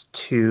listeners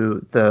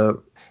to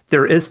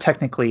there is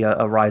technically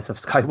a Rise of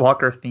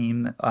Skywalker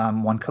theme.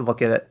 One could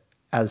look at it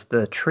as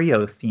the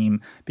trio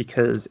theme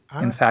because,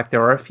 in fact,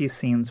 there are a few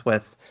scenes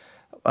with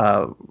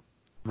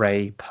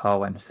Rey,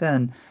 Poe, and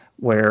Finn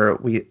where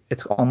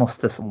it's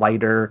almost this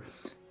lighter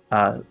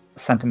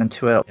sentiment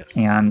to it, yes.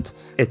 And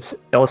it's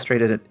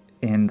illustrated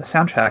in the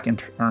soundtrack in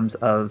terms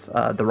of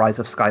The Rise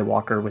of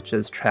Skywalker, which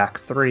is track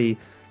 3,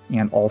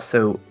 and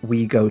also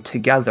We Go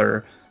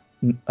Together,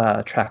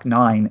 track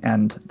 9,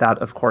 and that,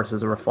 of course,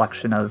 is a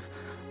reflection of,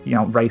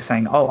 Rey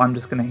saying, "Oh, I'm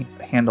just going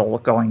to handle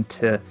going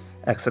to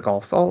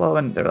Exegol solo,"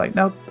 and they're like,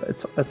 "Nope,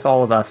 it's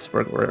all of us.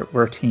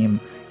 We're a team."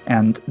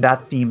 And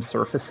that theme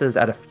surfaces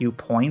at a few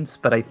points,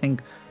 but I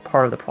think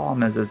part of the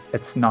problem is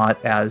it's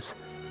not as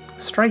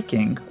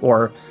striking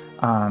or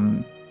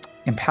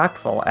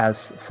impactful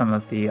as some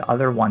of the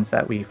other ones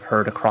that we've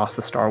heard across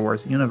the Star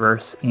Wars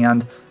universe.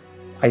 And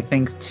I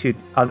think to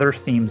other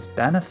themes'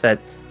 benefit,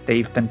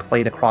 they've been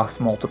played across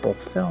multiple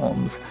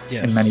films,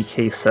 yes, in many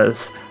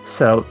cases.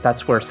 So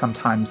that's where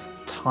sometimes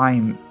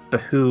time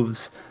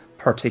behooves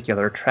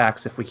particular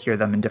tracks if we hear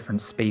them in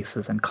different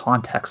spaces and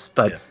contexts.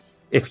 But yes,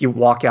 if you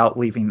walk out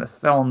leaving the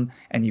film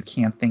and you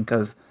can't think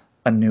of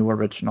a new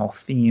original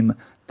theme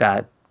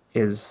that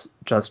is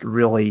just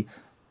really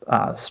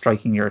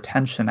striking your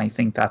attention, I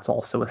think that's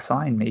also a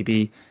sign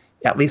maybe,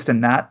 at least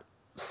in that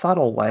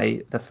subtle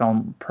way, the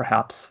film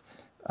perhaps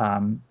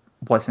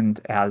wasn't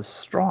as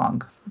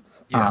strong,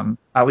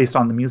 at least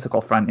on the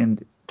musical front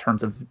in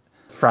terms of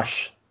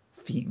fresh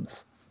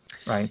themes,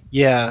 right?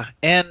 Yeah,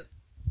 and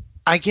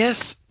I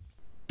guess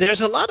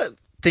there's a lot of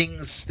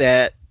things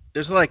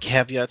there's a lot of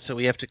caveats that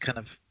we have to kind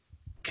of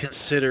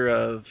consider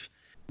of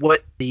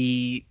what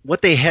they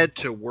had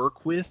to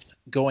work with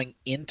going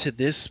into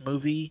this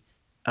movie,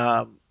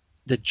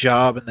 the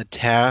job and the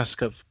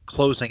task of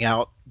closing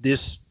out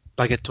this,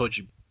 like I told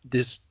you,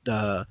 this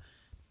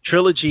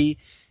trilogy,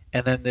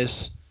 and then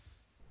this,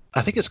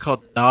 I think it's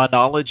called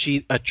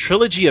nonology, a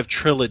trilogy of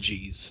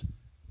trilogies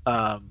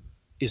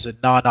is a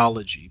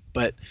nonology,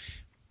 but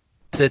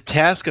the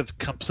task of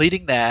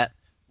completing that,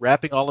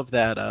 wrapping all of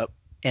that up,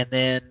 and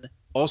then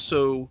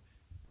also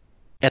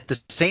at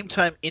the same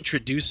time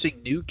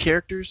introducing new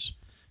characters,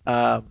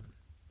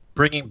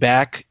 bringing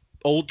back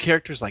old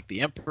characters like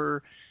the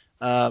Emperor,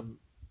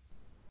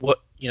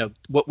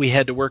 what we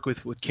had to work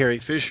with Carrie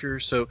Fisher.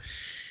 So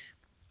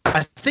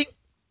I think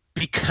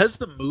because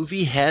the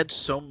movie had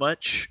so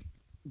much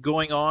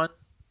going on,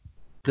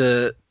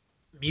 the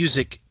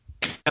music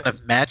kind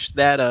of matched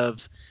that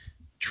of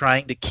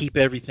trying to keep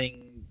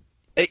everything.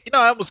 I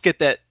almost get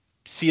that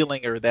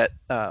feeling or that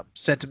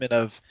sentiment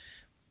of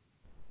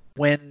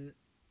when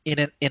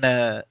in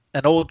an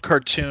old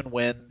cartoon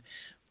when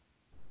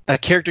a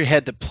character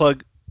had to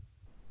plug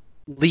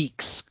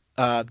leaks,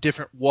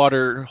 different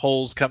water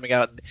holes coming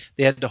out, and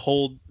they had to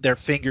hold their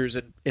fingers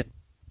and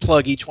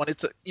plug each one.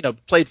 It's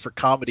played for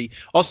comedy.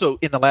 Also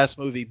in the last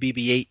movie,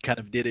 BB-8 kind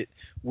of did it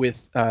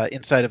with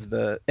inside of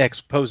the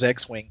Poe's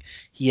X-wing.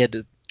 He had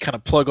to kind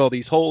of plug all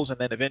these holes, and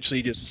then eventually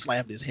he just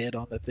slammed his head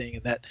on the thing,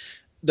 and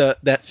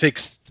that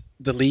fixed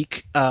the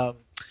leak.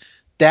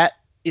 That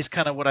is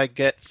kind of what I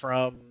get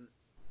from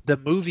the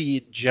movie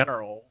in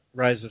general,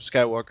 Rise of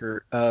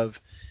Skywalker,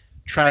 of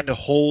trying to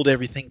hold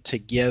everything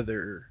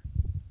together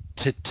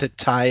to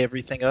tie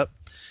everything up.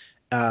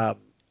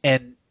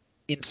 And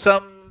in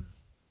some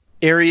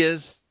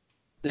areas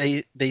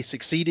they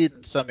succeeded,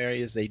 in some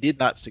areas they did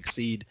not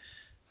succeed.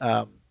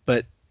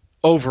 But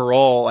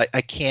overall,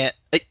 I can't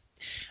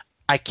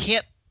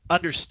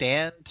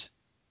understand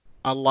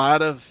a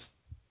lot of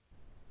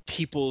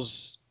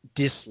people's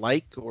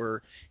dislike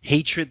or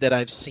hatred that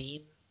I've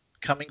seen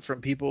coming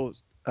from people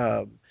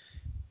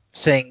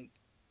saying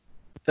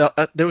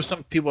there was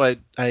some people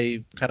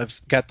I kind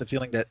of got the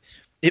feeling that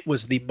it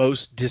was the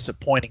most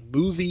disappointing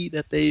movie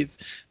that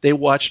they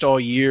watched all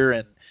year,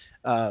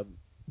 and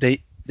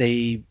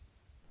they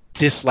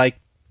dislike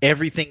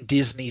everything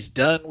Disney's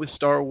done with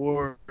Star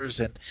Wars.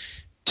 And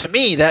to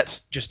me,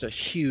 that's just a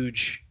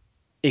huge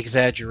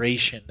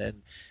exaggeration,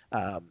 and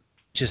I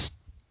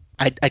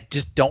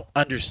just don't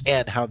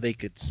understand how they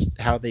could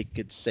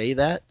say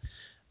that.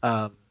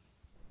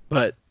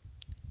 But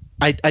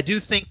I do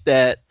think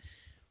that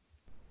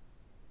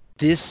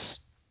this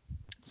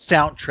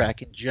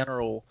soundtrack in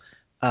general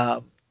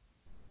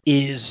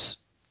is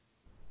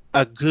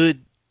a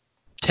good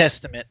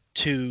testament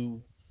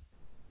to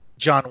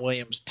John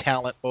Williams'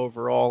 talent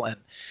overall. And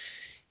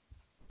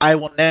I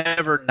will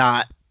never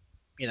not,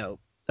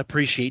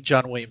 appreciate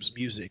John Williams'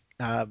 music.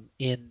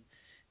 In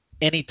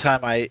any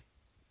time I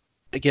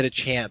get a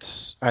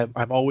chance,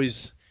 I'm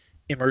always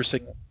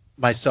immersing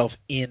myself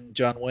in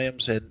John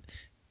Williams and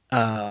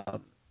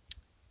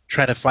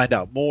trying to find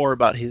out more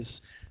about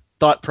his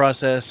thought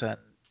process, and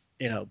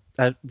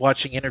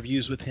watching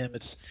interviews with him.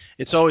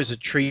 It's always a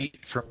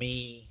treat for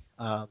me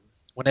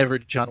whenever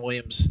John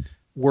Williams'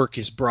 work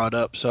is brought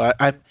up. So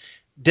I'm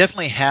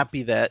definitely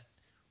happy that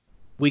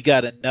we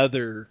got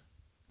another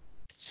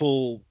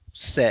full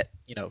set,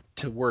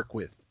 to work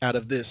with out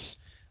of this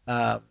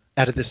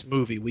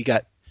movie. We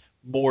got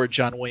more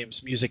John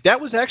Williams music.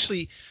 That was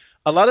actually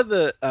a lot of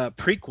the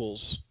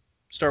prequels,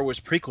 Star Wars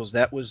prequels.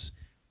 That was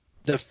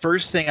the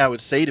first thing I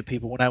would say to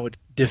people when I would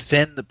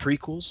defend the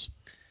prequels.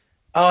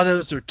 Oh,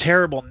 those are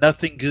terrible.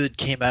 Nothing good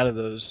came out of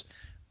those.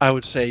 I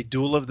would say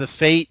Duel of the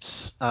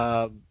Fates,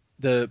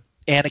 the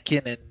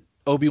Anakin and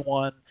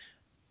Obi-Wan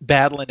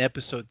battle in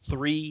Episode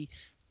 3.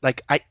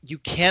 You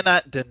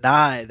cannot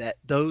deny that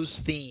those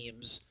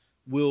themes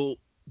will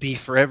be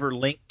forever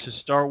linked to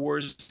Star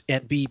Wars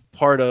and be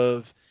part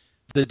of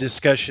the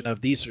discussion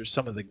of these are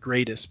some of the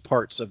greatest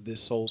parts of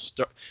this whole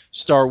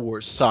Star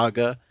Wars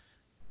saga,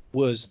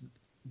 was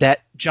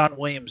that John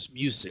Williams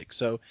music.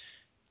 So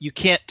you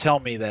can't tell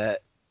me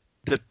that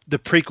the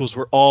prequels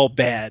were all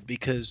bad,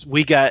 because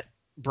we got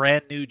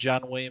brand new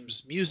John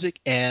Williams music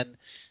and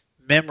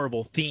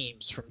memorable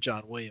themes from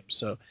John Williams.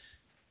 So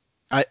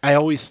I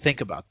always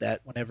think about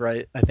that whenever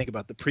I think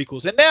about the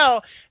prequels. And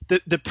now the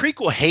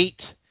prequel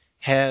hate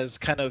has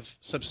kind of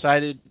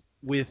subsided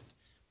with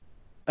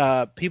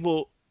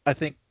people, I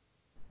think,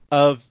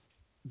 of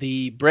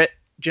the Brett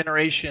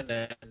generation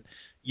and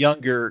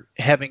younger,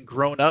 having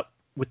grown up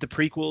with the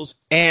prequels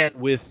and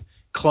with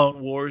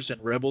Clone Wars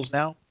and Rebels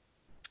now.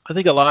 I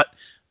think a lot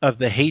of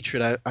the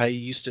hatred I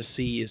used to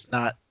see is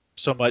not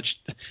so much.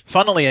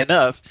 Funnily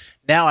enough,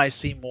 now I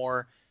see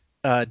more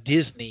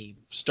Disney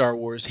Star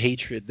Wars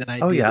hatred than I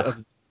did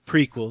of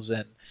prequels.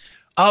 And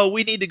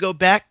we need to go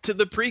back to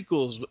the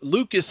prequels.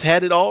 Lucas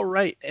had it all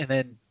right, and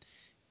then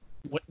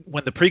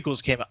when the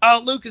prequels came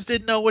out, Lucas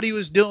didn't know what he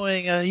was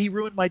doing. He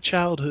ruined my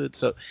childhood.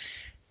 So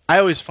I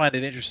always find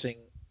it interesting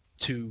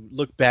to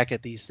look back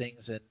at these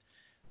things, and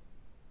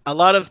a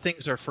lot of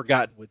things are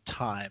forgotten with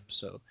time.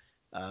 So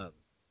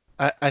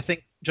I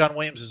think John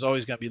Williams is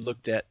always going to be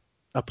looked at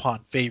upon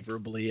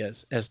favorably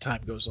as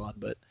time goes on.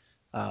 But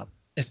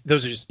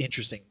those are just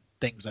interesting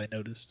things I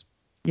noticed.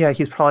 Yeah,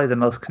 he's probably the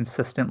most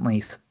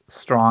consistently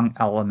strong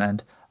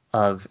element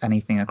of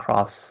anything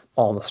across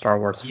all the Star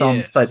Wars films.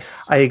 Yes. But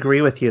I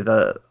agree with you,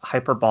 the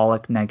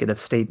hyperbolic negative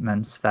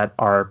statements that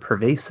are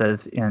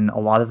pervasive in a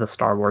lot of the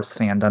Star Wars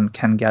fandom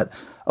can get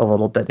a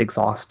little bit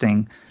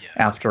exhausting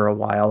after a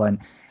while. And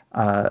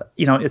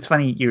it's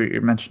funny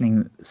you're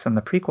mentioning some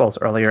of the prequels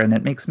earlier, and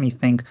it makes me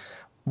think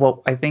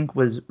what I think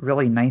was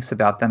really nice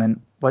about them,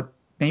 and what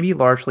maybe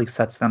largely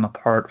sets them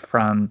apart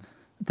from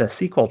the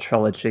sequel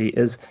trilogy,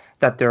 is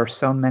that there are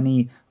so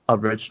many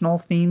original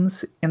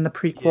themes in the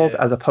prequels,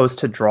 as opposed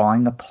to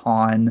drawing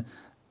upon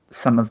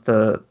some of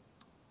the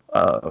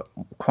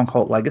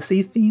quote-unquote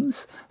legacy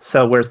themes.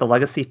 So whereas the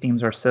legacy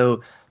themes are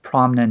so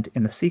prominent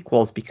in the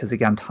sequels because,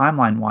 again,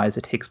 timeline-wise,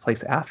 it takes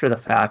place after the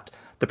fact,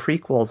 the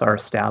prequels are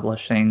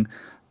establishing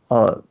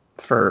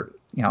for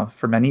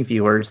many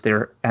viewers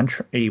their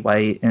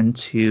entryway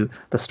into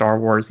the Star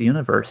Wars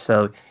universe.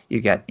 So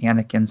you get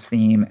Anakin's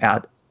theme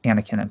at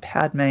Anakin and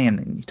Padme, and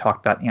then you talk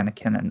about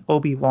Anakin and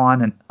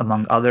Obi-Wan, and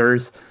among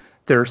others.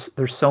 There's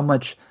so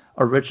much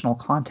original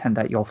content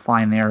that you'll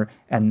find there,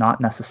 and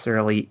not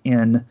necessarily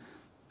in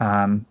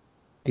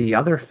the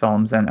other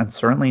films, and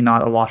certainly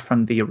not a lot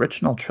from the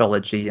original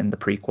trilogy in the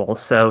prequels.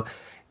 So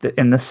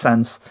in this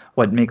sense,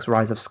 what makes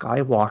Rise of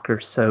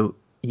Skywalker so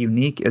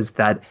unique is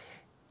that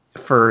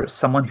for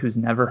someone who's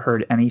never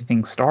heard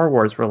anything Star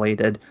Wars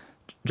related,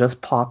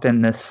 just pop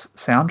in this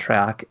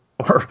soundtrack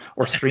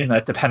or stream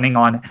it, depending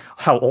on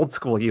how old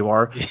school you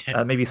are.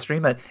 Maybe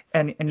stream it,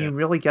 and you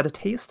really get a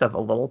taste of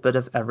a little bit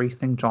of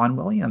everything John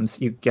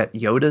Williams. You get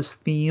Yoda's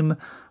theme,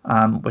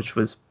 which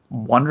was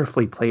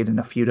wonderfully played in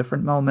a few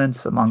different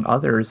moments, among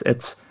others.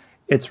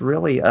 It's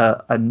really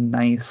a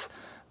nice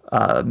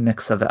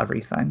mix of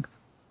everything.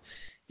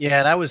 Yeah,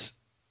 and I was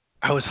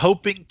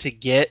hoping to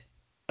get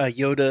a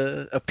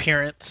Yoda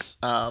appearance.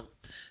 That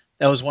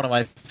was one of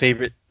my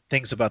favorite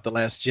things about The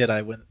Last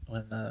Jedi when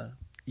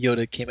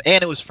Yoda came,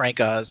 and it was Frank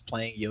Oz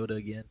playing Yoda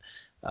again.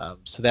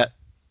 So that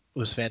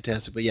was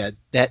fantastic. But yeah,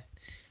 that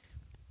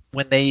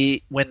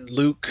when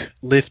Luke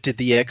lifted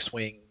the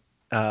X-Wing,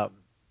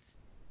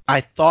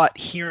 I thought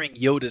hearing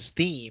Yoda's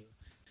theme,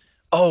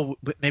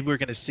 maybe we're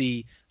going to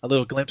see a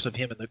little glimpse of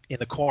him in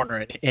the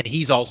corner, and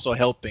he's also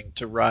helping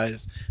to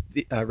raise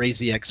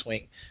the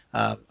X-Wing.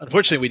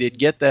 Unfortunately, we didn't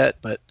get that,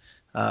 but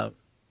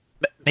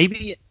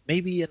maybe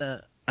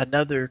in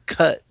another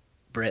cut,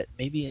 Brett,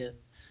 maybe in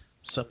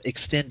some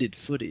extended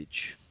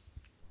footage.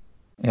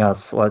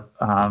 Yes,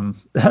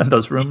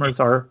 those rumors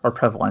are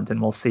prevalent,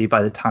 and we'll see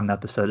by the time the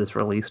episode is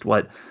released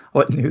what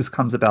news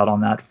comes about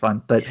on that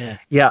front. But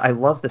yeah, I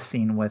love the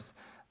scene with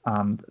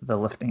the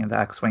lifting of the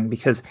X-Wing,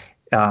 because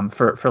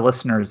for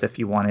listeners, if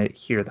you want to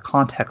hear the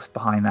context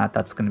behind that,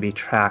 that's going to be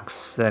track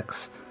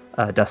 6,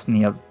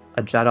 Destiny of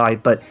a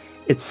Jedi. But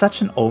it's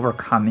such an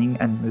overcoming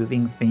and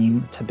moving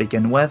theme to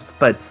begin with,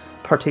 but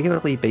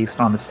particularly based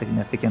on the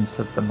significance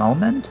of the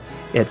moment,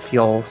 it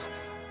feels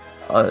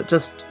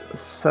just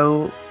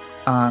so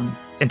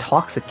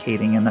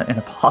intoxicating in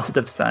a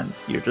positive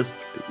sense.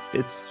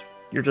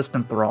 You're just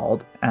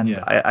enthralled, and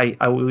yeah. I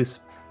always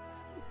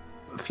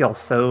feel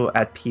so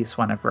at peace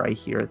whenever I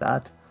hear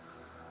that.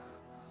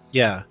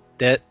 And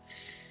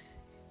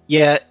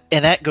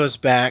that goes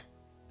back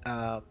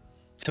to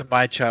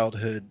my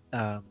childhood.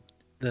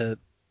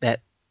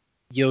 That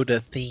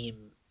Yoda theme,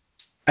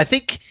 I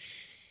think,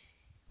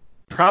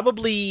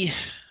 probably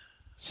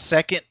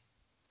second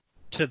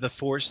to the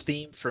Force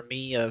theme for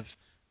me of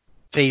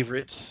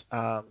favorites.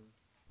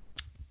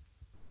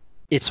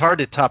 It's hard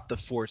to top the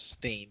Force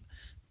theme,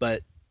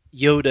 but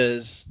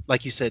Yoda's,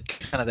 like you said,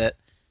 kind of that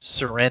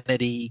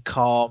serenity,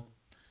 calm,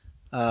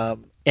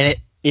 and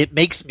it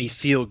makes me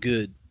feel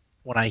good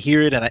when I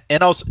hear it,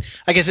 and also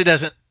I guess it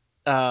doesn't,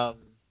 or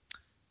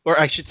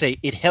I should say,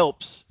 it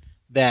helps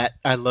that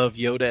I love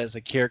Yoda as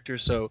a character.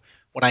 So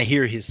when I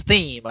hear his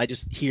theme, I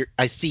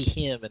see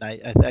him, and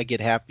I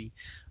get happy.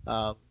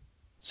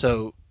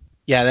 So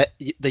yeah,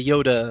 the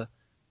Yoda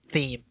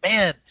theme,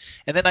 man.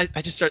 And then I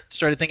just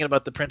started thinking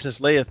about the Princess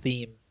Leia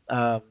theme.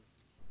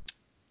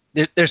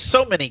 There's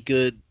so many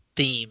good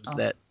themes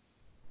that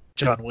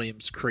John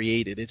Williams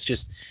created. It's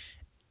just,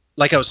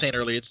 like I was saying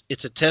earlier,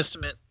 it's a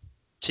testament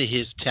to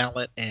his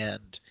talent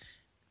and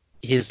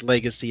his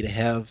legacy to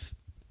have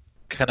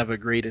kind of a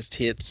greatest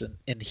hits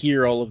and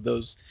hear all of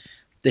those,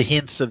 the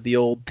hints of the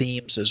old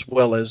themes as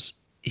well as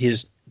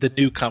the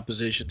new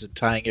compositions and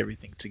tying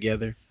everything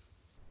together.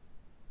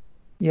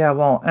 Yeah,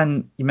 well,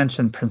 and you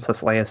mentioned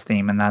Princess Leia's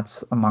theme, and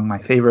that's among my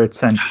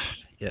favorites, and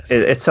yes.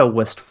 It's so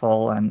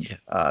wistful, and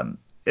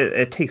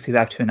it takes you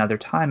back to another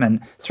time, and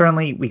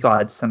certainly we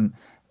got some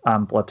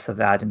blips of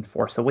that in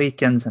Force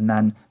Awakens, and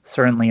then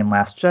certainly in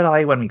Last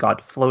Jedi when we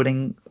got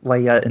floating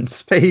Leia in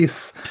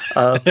space,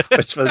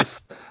 which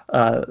was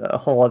a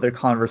whole other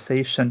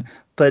conversation.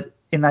 But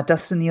in that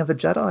Destiny of a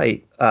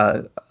Jedi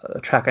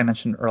track I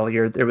mentioned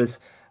earlier, there was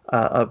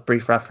a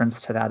brief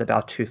reference to that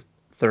about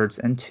 2/3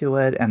 into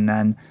it, and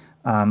then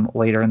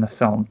later in the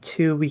film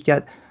too, we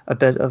get a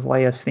bit of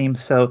Leia's theme.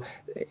 So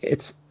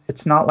it's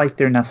not like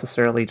they're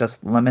necessarily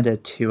just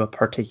limited to a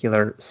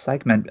particular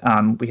segment.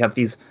 We have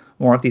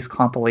more of these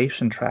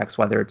compilation tracks,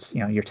 whether it's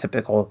your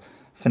typical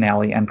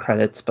finale end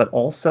credits, but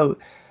also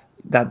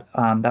that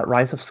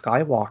Rise of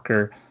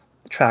Skywalker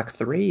track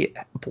 3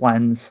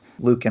 blends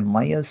Luke and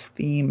Leia's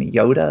theme,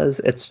 Yoda's.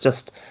 It's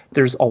just,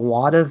 there's a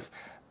lot of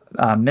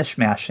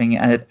mishmashing,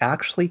 and it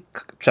actually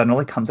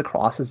generally comes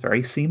across as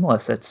very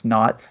seamless. It's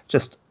not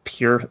just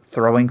pure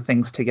throwing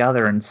things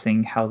together and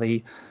seeing how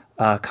they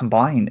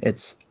combine.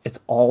 It's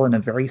all in a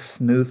very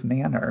smooth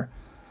manner.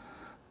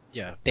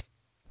 Yeah,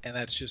 and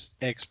that's just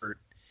expert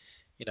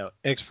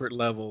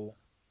level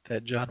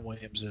that John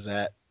Williams is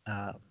at.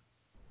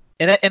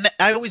 And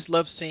I always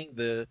love seeing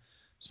the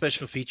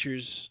special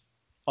features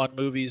on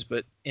movies,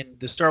 but in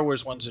the Star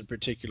Wars ones in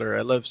particular,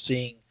 I love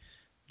seeing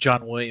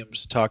John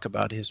Williams talk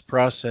about his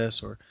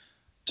process or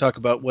talk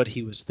about what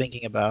he was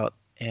thinking about,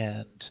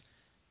 and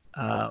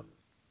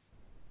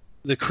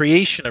the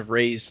creation of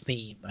Rey's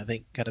theme. I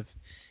think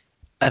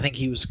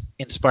he was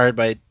inspired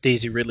by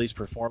Daisy Ridley's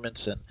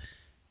performance, and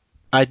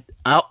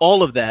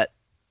all of that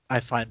I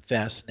find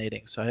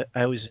fascinating. So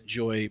I always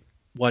enjoy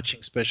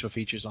watching special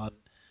features on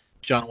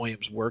John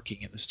Williams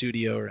working in the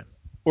studio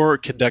or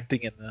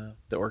conducting in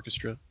the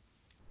orchestra.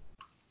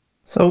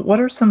 So what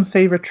are some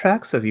favorite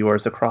tracks of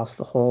yours across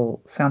the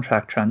whole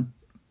soundtrack trend?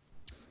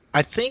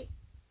 I think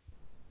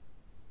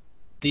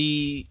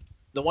the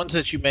ones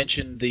that you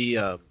mentioned,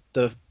 the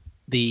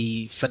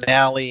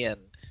finale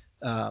and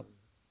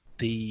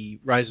the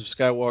Rise of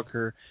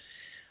Skywalker,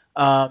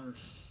 I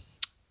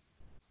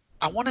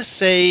want to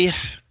say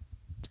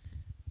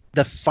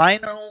the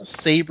final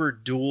saber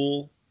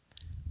duel,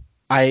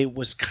 I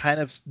was kind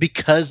of,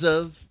 because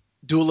of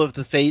Duel of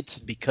the Fates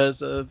and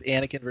because of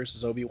Anakin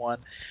versus Obi-Wan,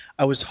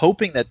 I was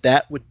hoping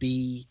that would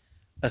be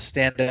a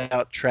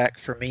standout track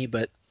for me,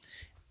 but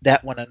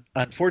that one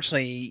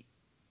unfortunately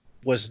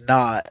was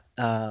not.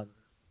 And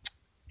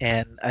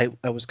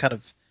I was kind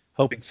of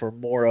hoping for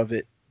more of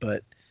it,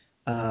 but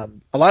a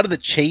lot of the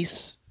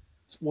chase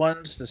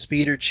ones, the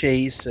speeder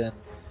chase and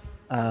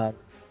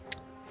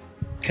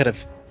kind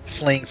of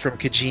fleeing from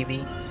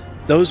Kijimi,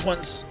 those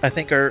ones I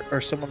think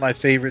are some of my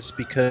favorites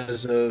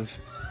because of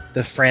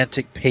the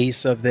frantic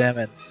pace of them,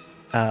 and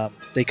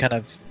they kind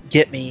of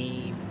get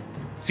me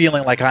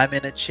feeling like I'm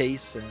in a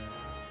chase, and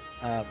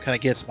kind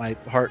of gets my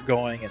heart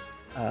going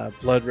and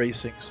blood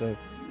racing. So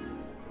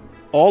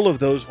all of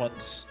those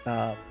ones,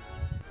 and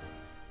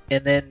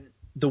then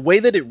the way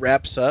that it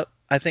wraps up,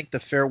 I think the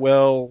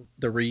farewell,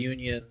 the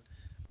reunion,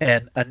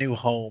 and A New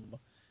Home,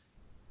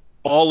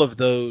 all of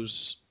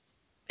those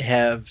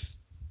have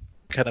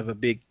kind of a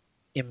big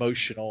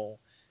emotional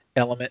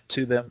element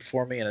to them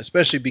for me, and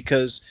especially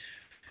because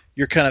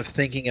you're kind of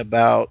thinking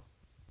about,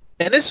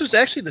 and this was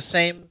actually the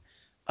same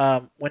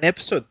when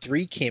Episode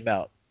 3 came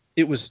out.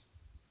 It was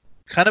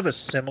kind of a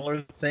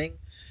similar thing.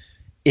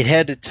 It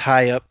had to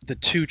tie up the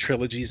two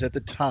trilogies at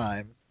the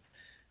time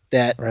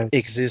that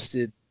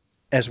existed,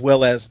 as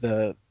well as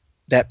that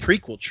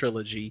prequel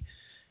trilogy.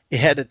 It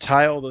had to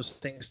tie all those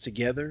things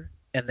together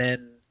and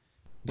then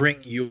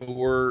bring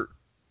your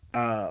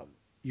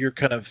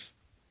kind of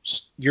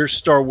your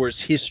Star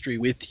Wars history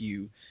with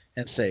you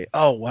and say,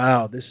 oh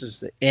wow, this is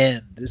the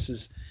end. This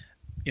is,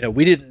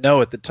 we didn't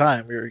know at the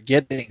time we were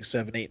getting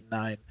 7, 8, and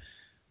 9.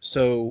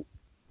 So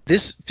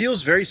this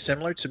feels very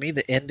similar to me.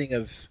 The ending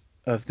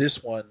of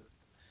this one,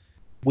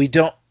 we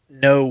don't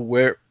know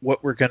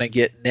what we're going to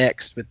get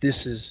next, but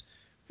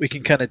we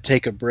can kind of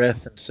take a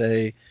breath and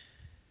say,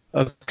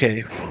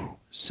 okay,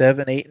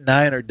 7, 8, and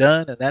 9 are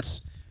done, and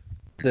that's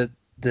the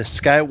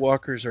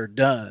Skywalkers are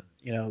done.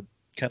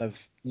 Kind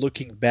of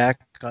looking back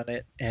on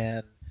it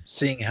and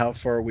seeing how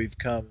far we've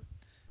come.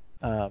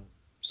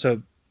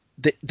 So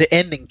the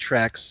ending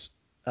tracks,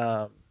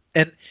 and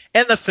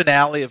the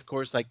finale, of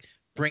course, like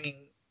bringing,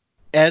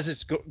 as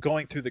it's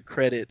going through the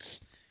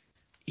credits,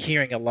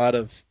 hearing a lot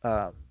of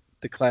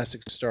the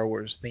classic Star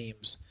Wars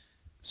themes.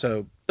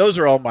 So those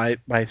are all my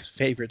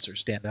favorites or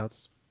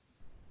standouts.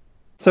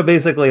 So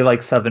basically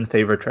like 7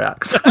 favorite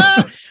tracks.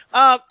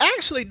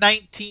 Actually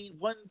 19,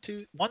 1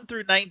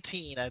 through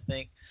 19, I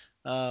think.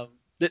 The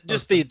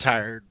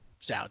entire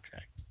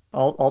soundtrack.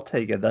 I'll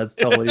take it. That's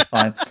totally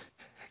fine.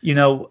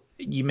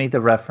 You made the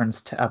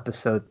reference to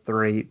Episode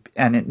 3,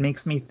 and it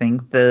makes me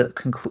think the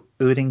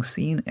concluding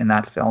scene in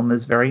that film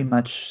is very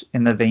much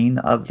in the vein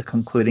of the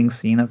concluding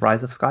scene of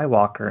Rise of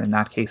Skywalker. In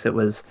that case, it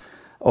was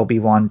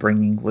Obi-Wan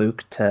bringing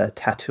Luke to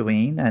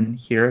Tatooine, and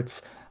here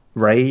it's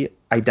Rey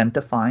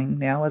identifying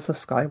now as a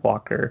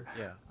Skywalker.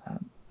 Yeah.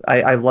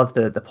 I love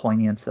the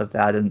poignance of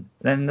that, and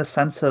the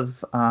sense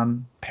of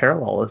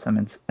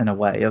parallelism in a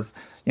way of,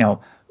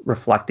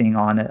 reflecting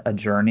on a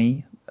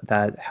journey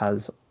that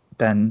has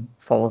been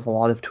full of a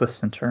lot of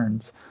twists and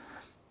turns.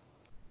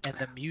 And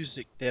the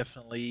music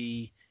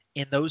definitely,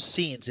 in both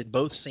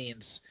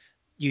scenes,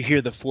 you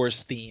hear the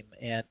Force theme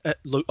and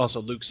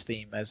also Luke's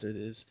theme as it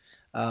is.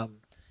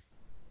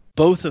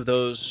 Both of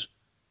those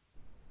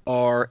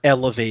are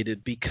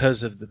elevated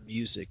because of the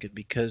music and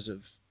because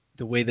of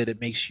the way that it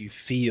makes you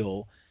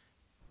feel.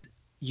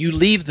 You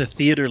leave the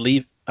theater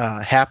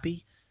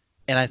happy,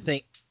 and I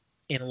think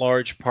in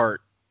large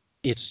part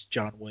it's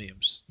John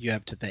Williams you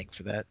have to thank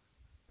for that.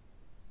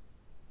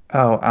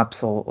 Oh,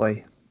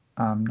 absolutely.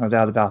 No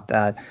doubt about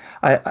that.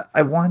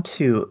 I want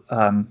to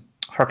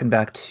harken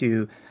back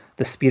to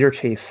the Speeder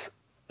Chase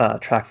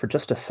track for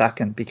just a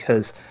second,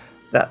 because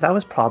that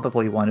was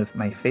probably one of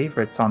my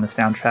favorites on the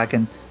soundtrack,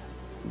 and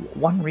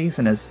one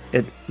reason is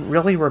it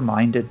really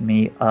reminded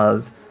me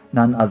of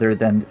none other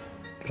than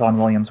John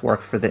Williams'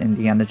 work for the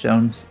Indiana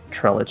Jones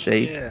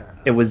trilogy. Yeah.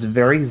 It was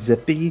very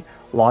zippy,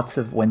 lots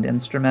of wind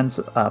instruments,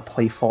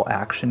 playful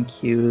action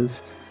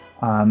cues,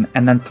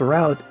 and then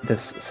throughout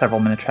this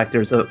several-minute track,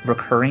 there's a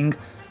recurring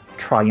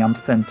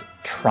triumphant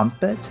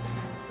trumpet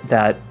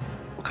that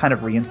kind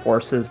of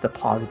reinforces the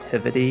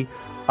positivity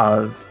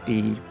of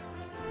the,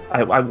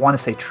 I want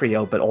to say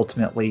trio, but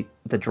ultimately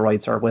the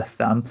droids are with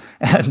them,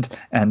 and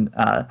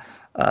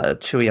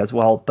Chewie as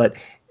well. But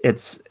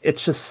it's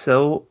just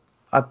so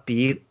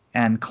upbeat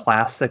and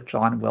classic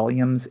John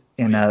Williams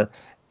in a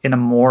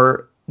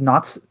more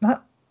not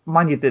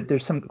mind you that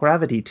there's some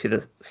gravity to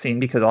the scene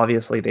because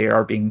obviously they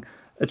are being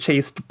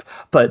chased,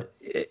 but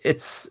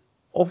it's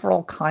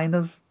overall kind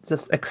of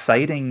just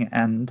exciting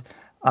and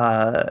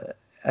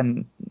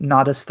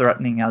not as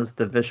threatening as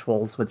the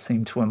visuals would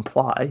seem to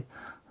imply.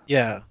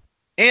 Yeah,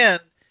 and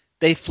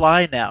they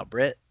fly now,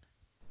 Britt.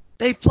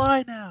 They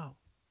fly now.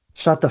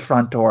 Shut the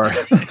front door.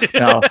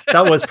 No,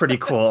 that was pretty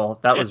cool.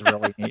 That was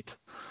really neat.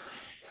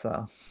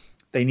 So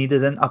they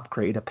needed an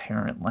upgrade,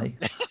 apparently.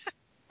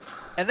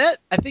 And that,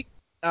 I think,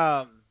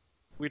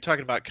 we were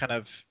talking about kind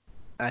of,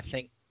 I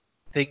think,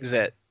 things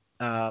that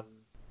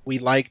we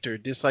liked or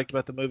disliked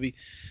about the movie.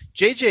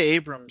 J.J.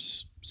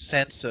 Abrams'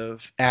 sense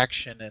of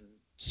action and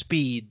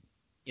speed,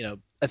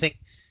 I think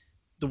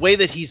the way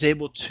that he's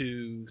able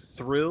to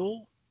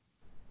thrill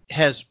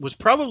was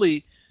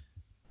probably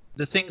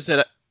the things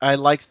that I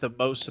liked the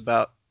most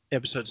about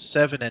episodes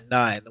 7 and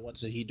 9, the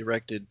ones that he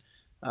directed.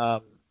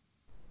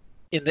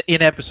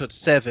 In episode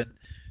 7,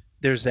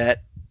 there's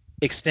that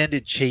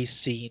extended chase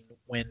scene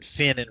when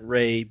Finn and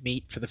Rey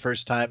meet for the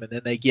first time, and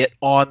then they get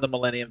on the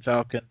Millennium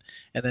Falcon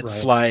and then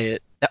fly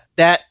it.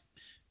 That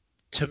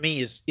to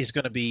me is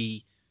going to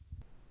be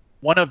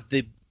one of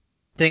the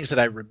things that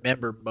I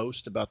remember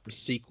most about the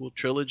sequel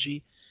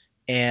trilogy,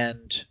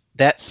 and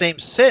that same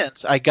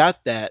sense I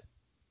got that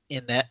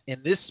in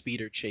this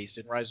speeder chase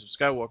in Rise of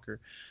Skywalker.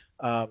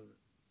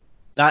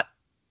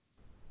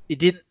 It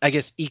didn't, I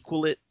guess,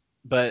 equal it,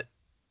 but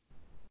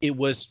it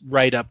was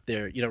right up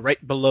there,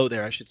 right below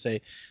there, I should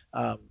say,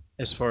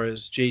 as far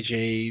as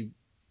JJ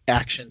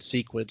action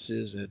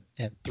sequences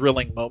and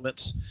thrilling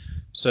moments.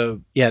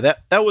 So yeah,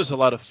 that was a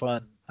lot of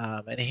fun.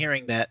 And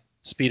hearing that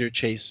speeder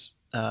chase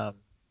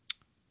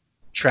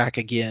track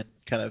again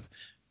kind of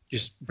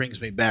just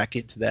brings me back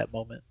into that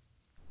moment.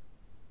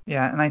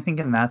 Yeah, and I think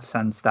in that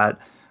sense that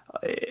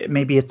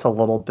maybe it's a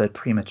little bit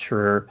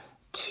premature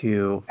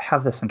to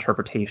have this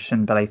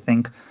interpretation, but I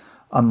think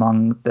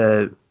among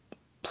the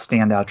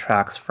standout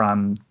tracks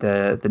from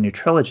the new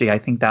trilogy, I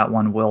think that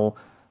one will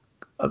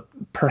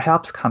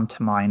perhaps come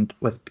to mind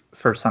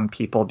for some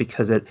people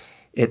because it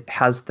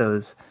has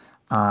those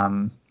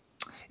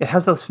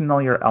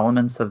familiar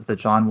elements of the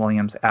John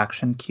Williams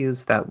action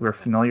cues that we're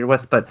familiar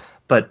with, but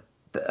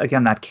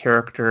again, that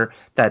character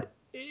that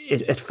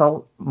it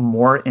felt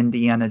more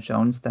Indiana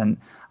Jones than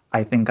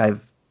I think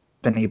I've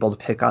been able to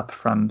pick up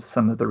from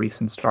some of the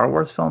recent Star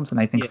Wars films, and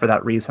I think for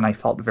that reason I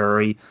felt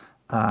very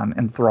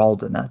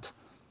enthralled in it.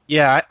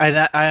 Yeah, I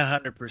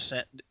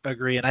 100%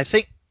 agree, and I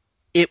think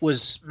it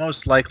was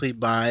most likely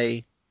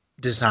by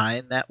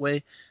design that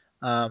way.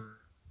 And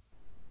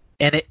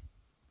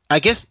I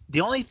guess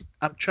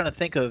I'm trying to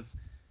think of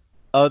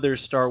other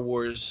Star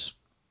Wars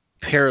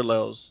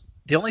parallels.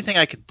 The only thing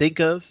I can think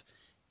of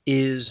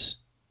is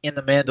in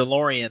The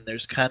Mandalorian,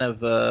 there's kind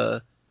of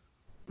a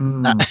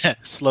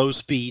slow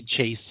speed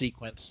chase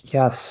sequence.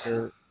 Yes.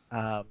 Where,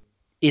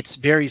 it's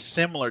very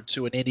similar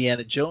to an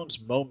Indiana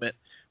Jones moment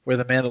where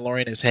the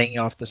Mandalorian is hanging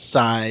off the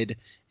side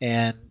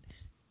and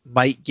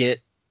might get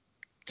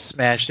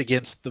smashed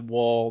against the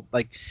wall.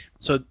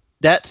 So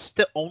that's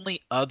the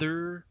only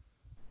other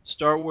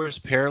Star Wars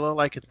parallel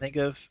I could think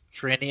of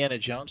for Indiana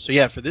Jones. So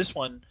yeah, for this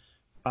one,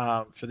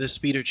 for this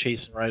speeder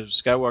chase in Rise of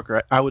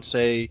Skywalker, I would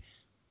say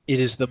it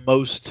is the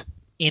most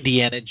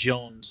Indiana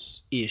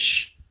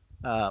Jones-ish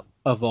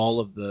of all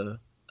of the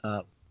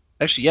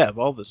of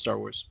all the Star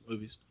Wars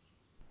movies.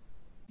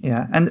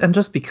 Yeah, and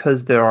just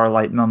because there are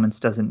light moments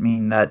doesn't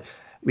mean that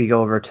we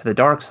go over to the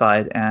dark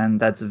side, and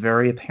that's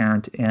very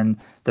apparent in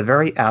the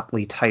very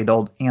aptly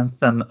titled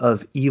Anthem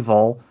of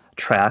Evil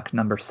track,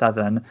 number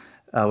 7,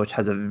 which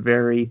has a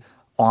very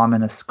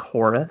ominous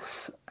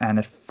chorus, and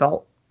it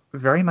felt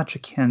very much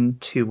akin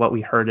to what we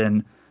heard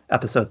in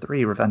Episode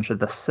 3, Revenge of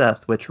the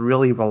Sith, which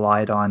really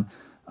relied on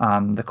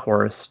the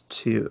chorus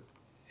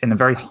in a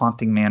very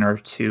haunting manner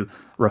to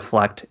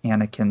reflect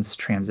Anakin's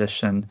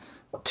transition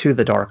to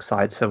the dark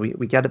side. So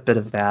we get a bit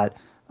of that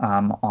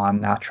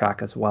on that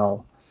track as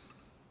well.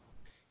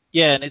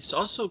 Yeah, and it's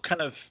also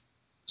kind of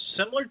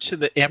similar to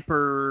the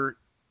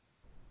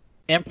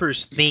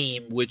Emperor's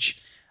theme,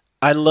 which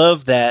I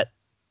love that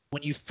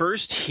when you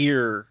first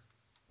hear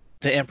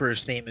the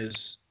Emperor's theme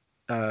is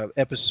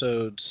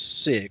Episode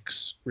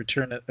 6,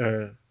 Return of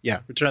the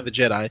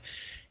Jedi,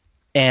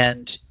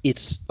 and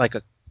it's like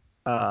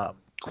a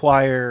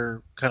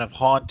choir kind of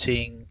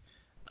haunting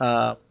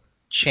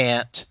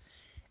chant,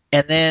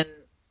 and then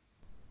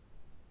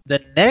the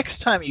next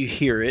time you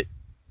hear it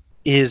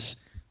is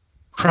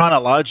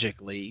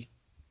chronologically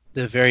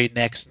the very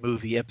next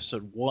movie,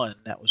 Episode 1,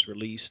 that was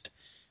released,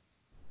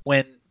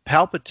 when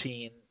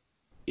Palpatine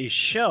is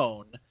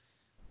shown,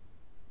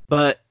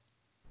 but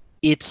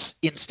it's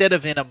instead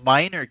of in a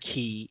minor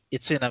key,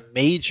 it's in a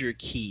major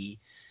key,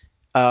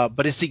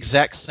 but it's the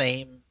exact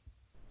same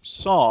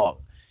song.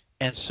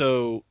 And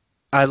so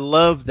I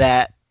love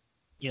that,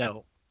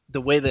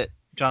 the way that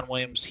John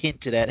Williams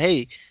hinted at,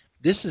 hey,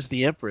 this is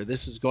the Emperor,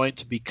 this is going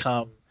to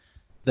become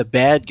the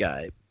bad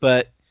guy,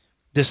 but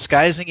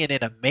disguising it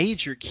in a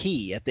major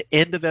key at the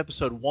end of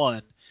Episode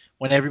 1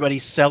 when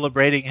everybody's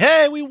celebrating,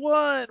 hey, we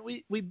won,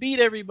 we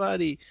beat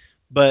everybody,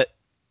 but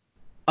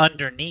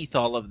underneath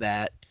all of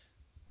that,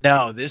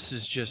 no, this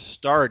is just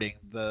starting.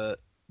 The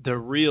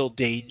real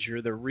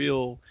danger, the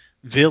real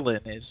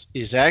villain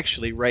is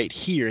actually right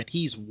here, and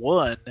he's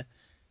won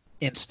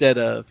instead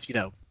of,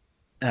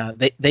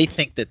 they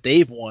think that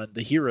they've won,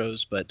 the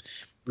heroes, but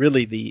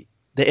really the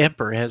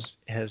Emperor has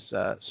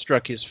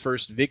struck his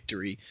first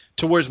victory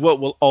towards what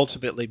will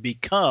ultimately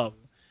become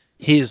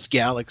his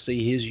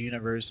galaxy, his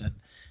universe. And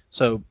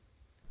so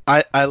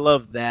I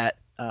love that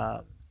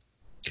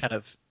kind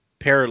of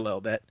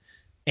parallel that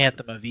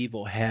Anthem of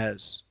Evil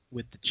has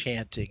with the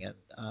chanting and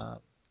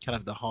kind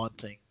of the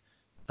haunting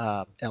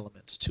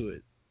elements to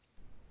it.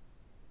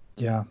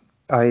 Yeah,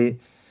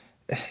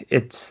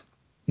 it's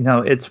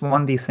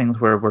one of these things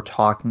where we're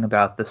talking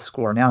about the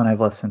score now, and I've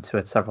listened to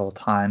it several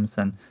times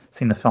and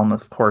seen the film,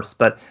 of course,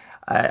 but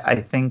I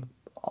think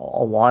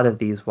a lot of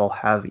these will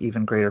have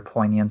even greater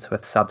poignance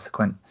with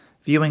subsequent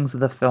viewings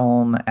of the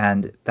film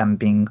and them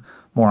being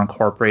more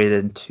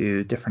incorporated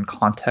into different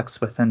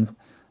contexts within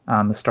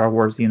the Star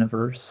Wars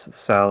universe.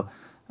 So,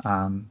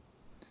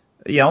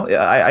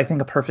 I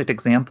think a perfect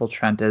example,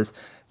 Trent, is,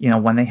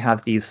 when they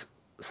have these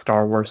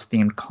Star Wars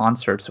themed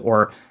concerts,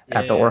 or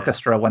at the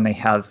orchestra when they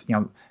have,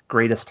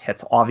 greatest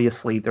hits.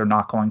 Obviously, they're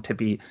not going to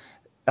be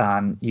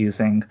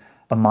using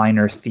a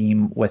minor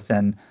theme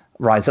within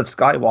Rise of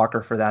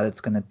Skywalker for that.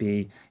 It's going to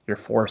be your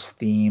Force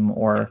theme,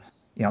 or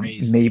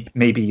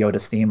maybe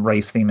Yoda's theme,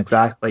 Rey's theme,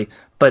 exactly.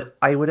 But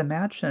I would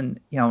imagine,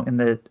 in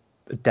the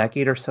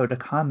decade or so to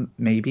come,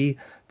 maybe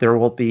there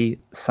will be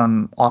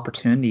some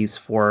opportunities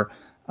for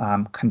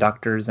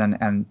conductors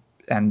and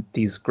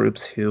these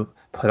groups who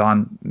put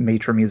on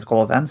major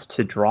musical events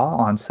to draw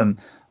on some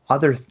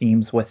other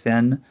themes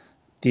within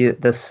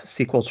this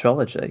sequel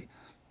trilogy.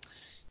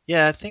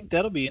 Yeah, I think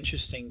that'll be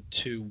interesting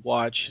to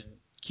watch and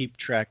keep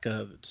track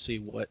of and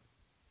see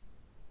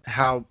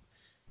how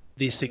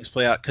these things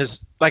play out.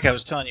 Because, like I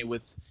was telling you,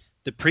 with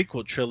the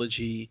prequel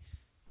trilogy,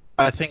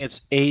 I think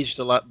it's aged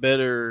a lot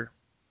better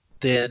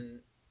than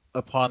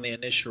upon the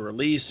initial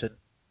release, and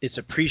it's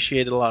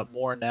appreciated a lot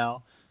more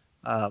now.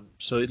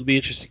 So it'll be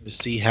interesting to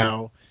see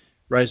how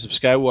Rise of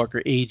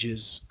Skywalker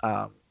ages,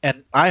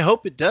 and I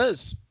hope it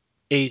does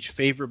age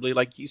favorably,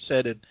 like you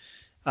said,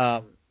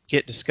 and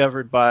get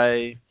discovered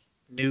by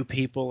new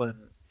people and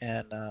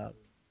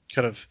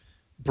kind of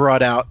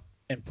brought out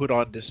and put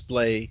on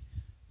display,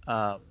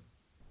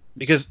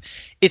 because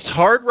it's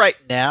hard right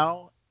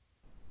now,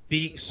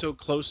 being so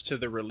close to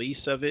the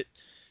release of it.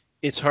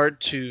 It's hard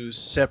to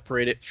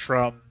separate it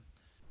from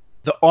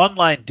the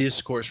online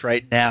discourse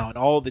right now, and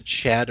all the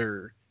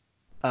chatter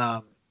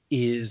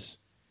is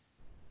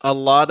a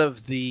lot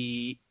of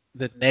the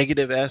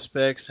negative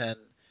aspects and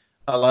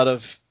a lot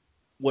of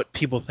what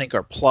people think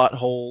are plot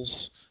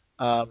holes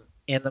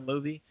in the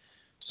movie.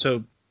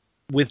 So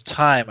with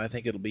time, I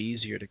think it'll be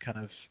easier to kind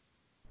of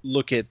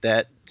look at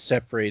that and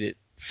separate it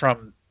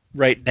from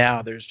right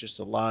now. There's just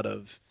a lot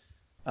of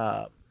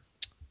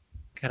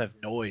kind of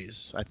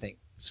noise. I think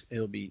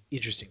it'll be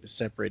interesting to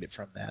separate it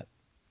from that.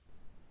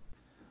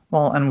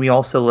 Well, and we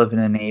also live in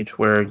an age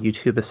where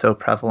YouTube is so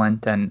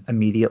prevalent, and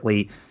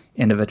immediately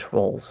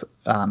individuals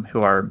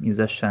who are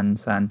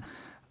musicians and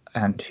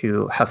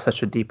who have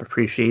such a deep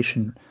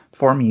appreciation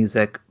for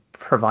music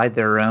provide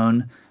their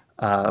own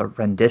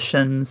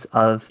renditions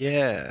of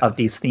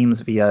these themes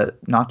via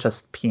not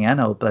just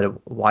piano, but a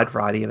wide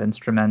variety of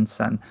instruments.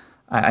 And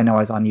I know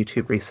I was on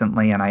YouTube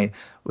recently, and I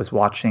was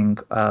watching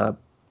a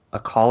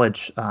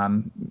college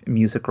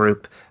music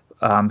group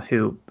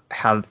who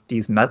have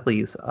these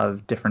medleys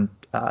of different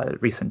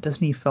recent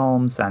Disney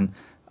films and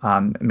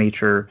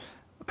major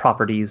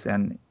properties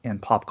in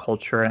pop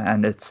culture.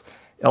 And it's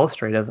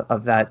illustrative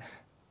of that.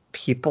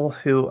 People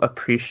who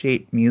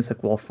appreciate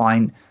music will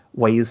find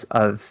ways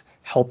of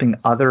helping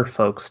other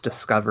folks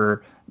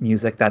discover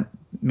music that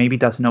maybe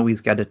doesn't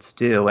always get its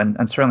due.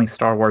 And certainly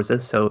Star Wars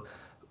is so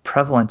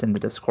prevalent in the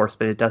discourse,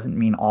 but it doesn't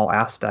mean all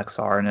aspects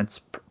are. And it's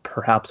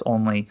perhaps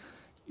only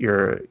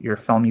your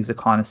film music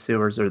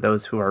connoisseurs or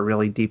those who are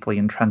really deeply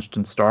entrenched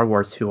in Star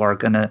Wars who are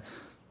going to,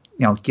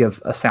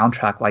 give a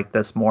soundtrack like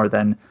this more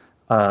than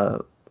a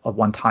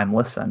one-time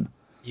listen.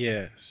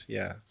 Yes,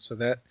 yeah. So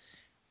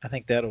I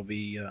think that'll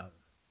be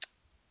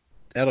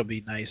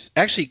nice.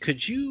 Actually,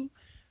 could you,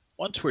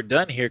 once we're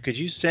done here, could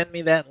you send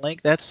me that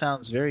link? That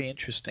sounds very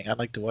interesting. I'd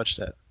like to watch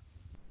that.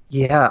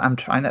 Yeah, I'm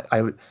trying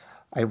to.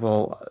 I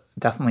will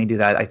definitely do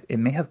that. It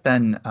may have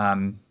been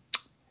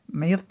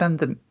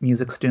the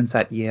music students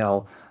at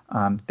Yale.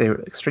 They're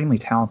extremely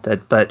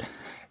talented, but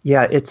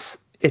yeah, it's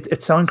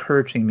so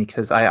encouraging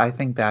because I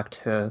think back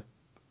to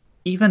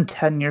even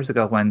 10 years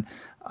ago when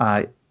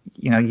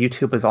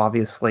YouTube was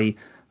obviously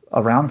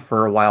around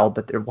for a while,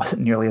 but there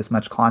wasn't nearly as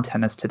much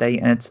content as today,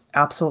 and it's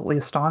absolutely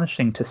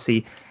astonishing to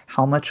see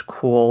how much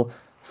cool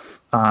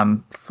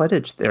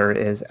footage there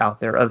is out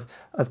there of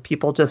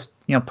people just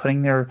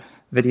putting their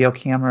video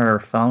camera or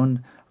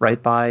phone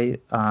right by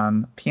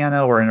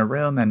piano or in a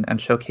room and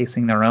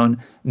showcasing their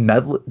own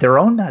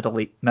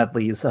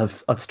medleys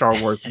of Star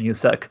Wars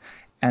music,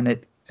 and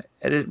it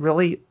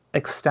really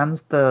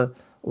extends the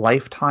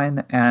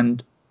lifetime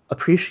and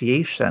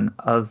appreciation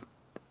of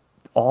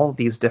all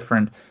these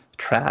different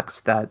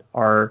tracks that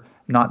are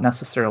not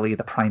necessarily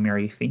the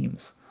primary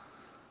themes.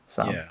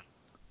 So yeah.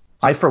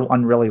 I, for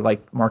one, really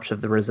liked March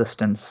of the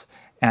Resistance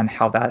and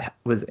how that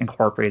was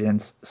incorporated in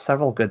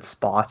several good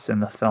spots in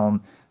the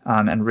film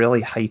and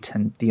really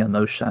heightened the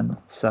emotion.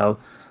 So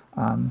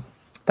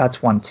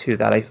that's one, too,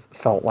 that I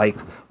felt like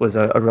was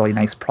a really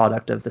nice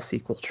product of the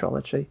sequel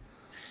trilogy.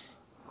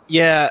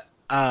 Yeah,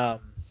 I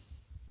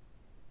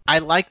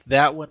like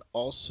that one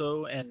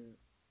also, and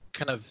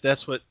kind of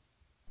that's what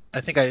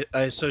I think I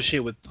associate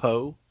with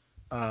Poe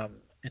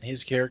and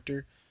his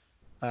character.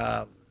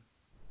 There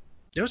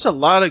was a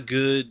lot of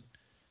good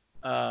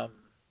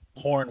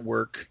horn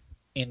work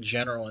in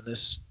general in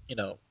this,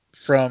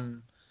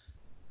 from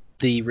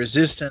the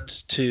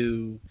Resistance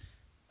to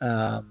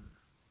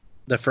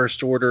the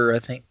First Order. I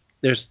think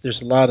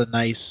there's a lot of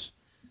nice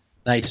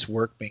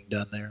work being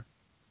done there.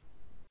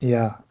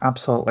 Yeah,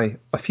 absolutely.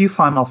 A few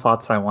final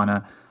thoughts I want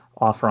to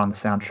offer on the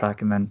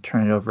soundtrack and then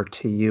turn it over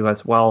to you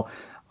as well.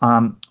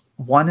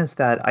 One is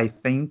that I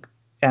think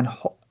and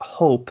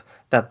hope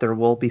that there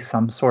will be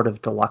some sort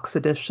of deluxe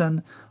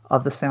edition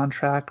of the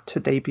soundtrack to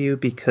debut,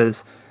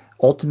 because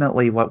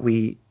ultimately what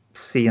we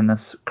see in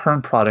this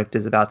current product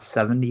is about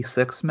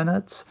 76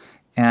 minutes,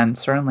 and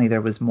certainly there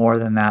was more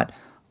than that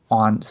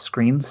on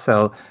screen.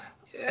 So,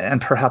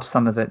 and perhaps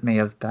some of it may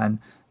have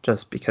been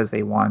just because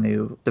they want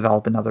to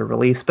develop another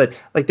release. But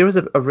like there was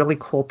a really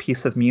cool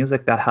piece of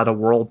music that had a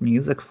world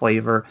music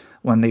flavor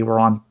when they were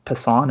on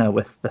Pisana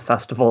with the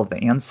Festival of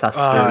the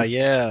Ancestors.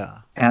 Yeah.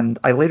 And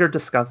I later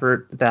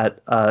discovered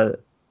that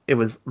it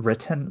was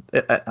written,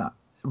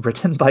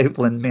 written by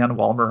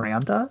Lin-Manuel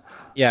Miranda.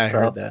 Yeah, I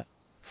heard that.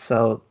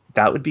 So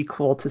that would be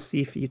cool to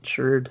see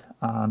featured.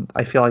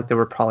 I feel like there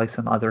were probably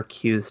some other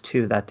cues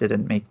too that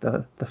didn't make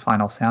the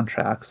final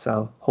soundtrack.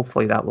 So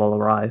hopefully that will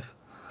arrive.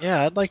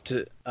 Yeah, I'd like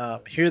to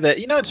hear that.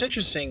 You know, it's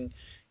interesting.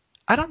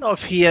 I don't know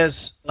if he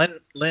has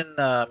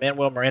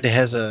Lin-Manuel Miranda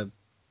has a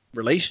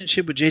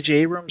relationship with J.J.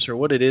 Abrams or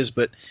what it is,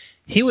 but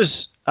he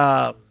was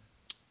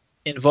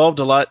involved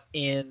a lot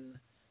in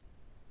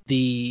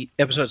the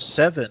episode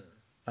 7,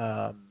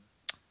 kind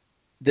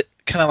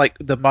of like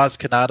the Maz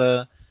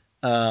Kanata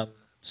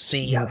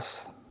scene.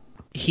 Yes.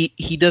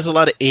 He does a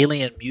lot of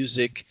alien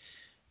music,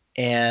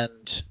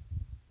 and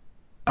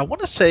I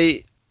want to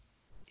say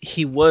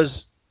he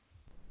was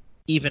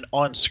even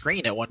on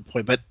screen at one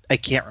point, but I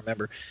can't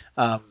remember.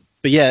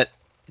 But yeah,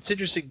 it's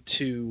interesting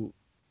to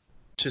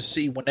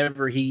see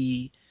whenever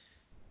he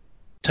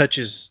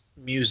touches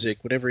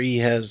music, whenever he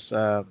has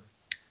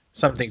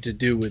something to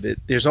do with it,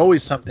 there's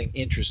always something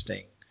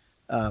interesting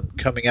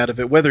coming out of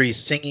it, whether he's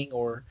singing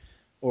or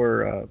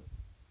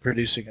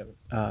producing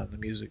the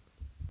music.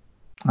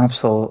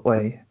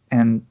 Absolutely.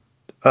 And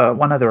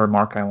one other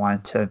remark I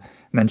wanted to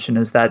mention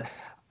is that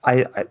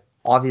I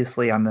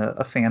obviously I'm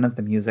a fan of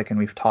the music, and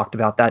we've talked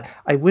about that.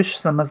 I wish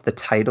some of the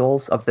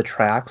titles of the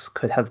tracks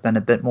could have been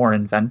a bit more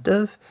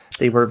inventive.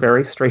 They were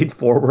very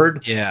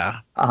straightforward. Yeah.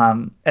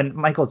 And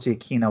Michael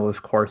Giacchino,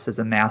 of course, is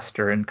a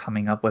master in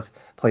coming up with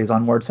plays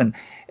on words, and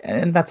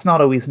that's not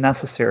always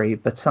necessary,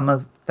 but some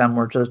of them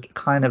were just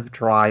kind of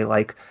dry,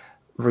 like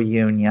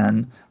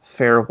reunion,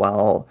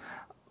 farewell.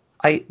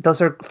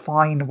 Those are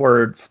fine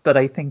words, but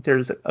I think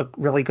there's a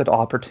really good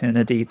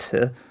opportunity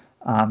to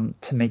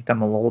make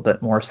them a little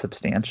bit more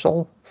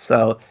substantial.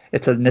 So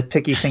it's a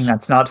nitpicky thing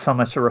that's not so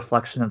much a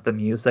reflection of the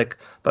music,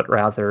 but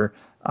rather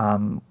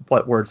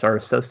what words are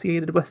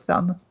associated with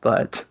them.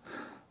 But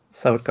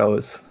so it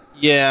goes.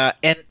 Yeah,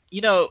 and you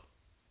know,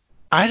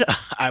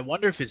 I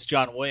wonder if it's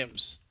John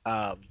Williams.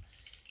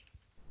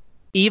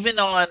 Even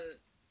on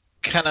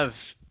kind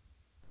of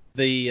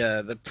the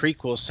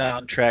prequel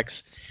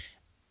soundtracks,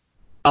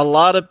 a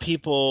lot of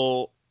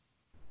people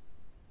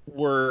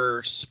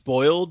were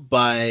spoiled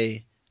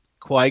by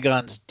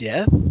Qui-Gon's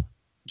death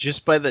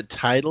just by the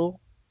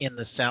title in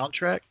the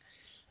soundtrack,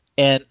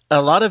 and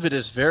a lot of it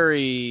is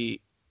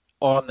very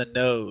on the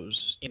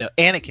nose. You know,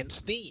 Anakin's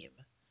theme,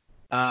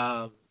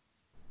 Jar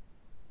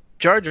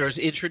Jar's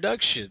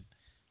introduction,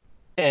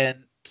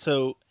 and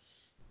so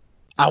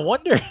I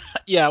wonder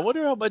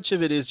how much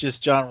of it is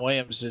just John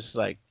Williams just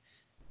like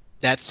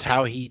that's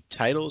how he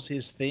titles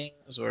his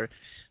things, or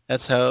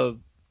that's how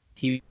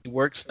he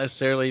works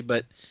necessarily.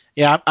 But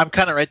yeah, I'm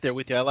kind of right there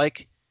with you. I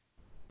like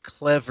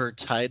clever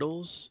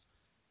titles,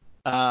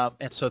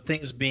 and so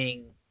things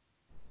being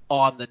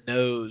on the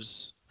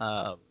nose.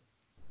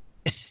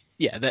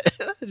 Yeah,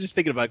 just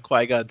thinking about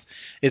Qui-Gon's.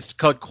 It's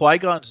called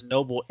Qui-Gon's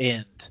Noble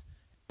End,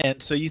 and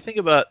so you think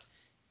about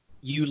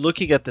you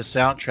looking at the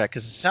soundtrack,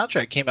 because the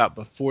soundtrack came out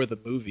before the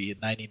movie in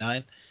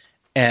 '99,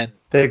 and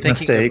big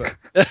mistake.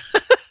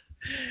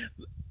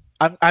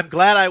 I'm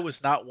glad I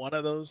was not one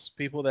of those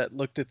people that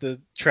looked at the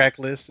track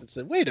list and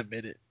said, "Wait a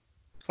minute,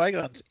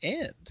 Qui-Gon's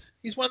End.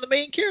 He's one of the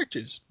main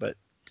characters." But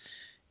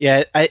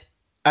yeah,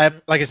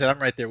 I'm like I said, I'm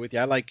right there with you.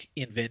 I like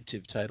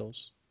inventive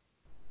titles.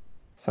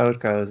 So it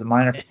goes.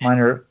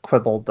 Minor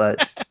quibble,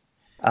 but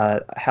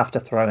I have to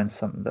throw in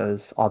some of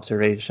those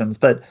observations.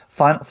 But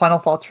final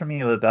thoughts from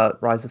you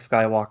about Rise of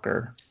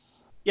Skywalker.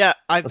 Yeah,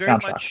 I very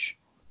much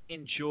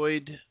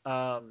enjoyed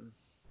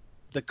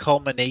the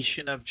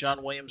culmination of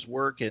John Williams'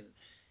 work, and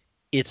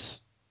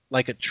it's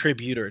like a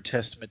tribute or a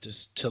testament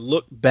to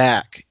look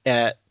back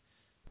at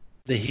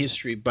the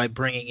history by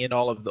bringing in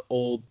all of the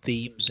old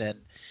themes.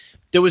 And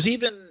there was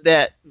even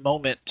that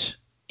moment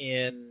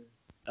in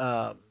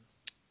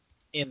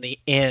the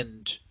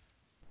end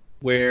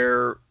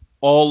where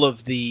all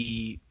of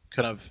the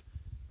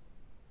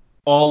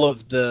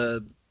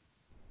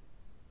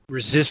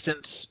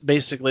resistance,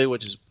 basically,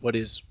 which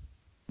is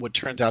what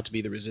turns out to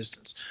be the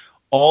resistance,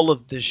 all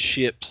of the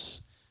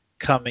ships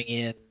coming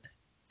in,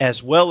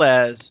 as well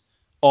as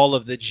all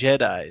of the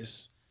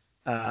Jedis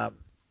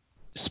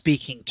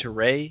speaking to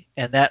Rey,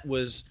 and that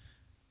was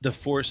the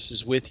Force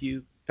is with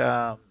you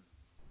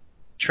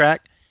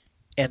track.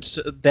 And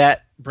so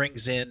that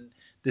brings in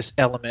this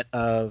element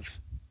of,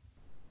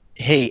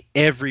 hey,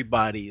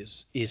 everybody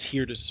is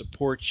here to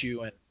support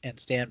you and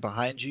stand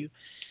behind you.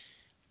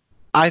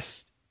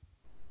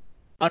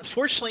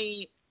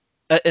 Unfortunately,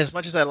 as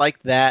much as I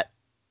like that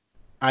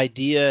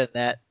idea and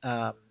that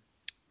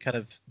kind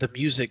of the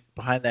music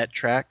behind that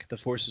track, The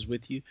Force is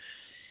with you,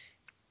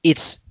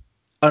 it's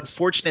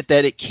unfortunate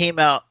that it came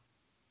out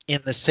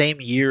in the same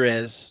year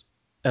as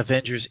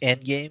Avengers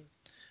Endgame,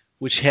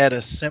 which had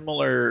a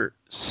similar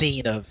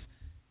scene of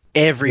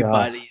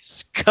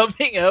everybody's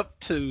coming up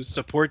to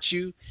support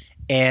you.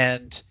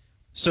 And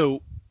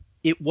so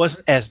it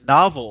wasn't as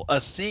novel.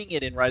 Us seeing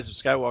it in Rise of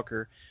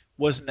Skywalker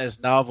wasn't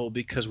as novel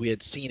because we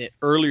had seen it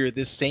earlier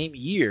this same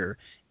year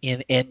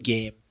in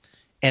Endgame.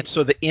 And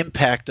so the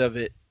impact of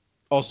it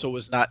also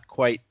was not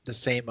quite the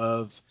same.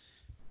 Of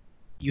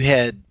you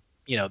had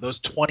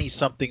those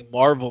 20-something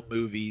Marvel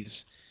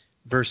movies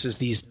versus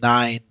these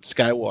 9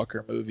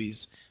 Skywalker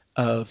movies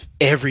of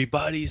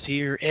everybody's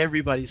here,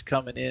 everybody's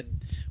coming in.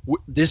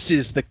 This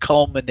is the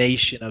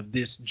culmination of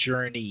this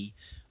journey.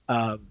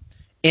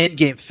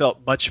 Endgame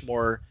felt much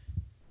more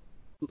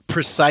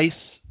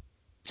precise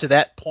to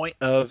that point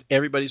of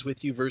everybody's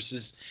with you,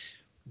 versus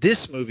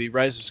this movie,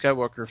 Rise of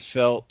Skywalker,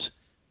 felt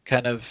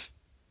kind of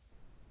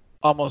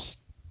almost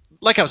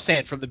like I was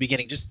saying from the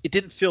beginning, just it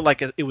didn't feel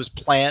like it was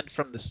planned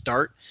from the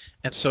start,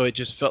 and so it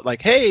just felt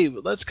like, hey,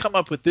 let's come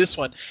up with this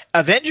one.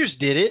 Avengers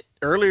did it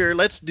earlier,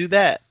 let's do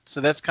that.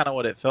 So that's kind of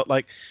what it felt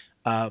like.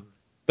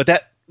 But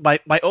that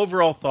my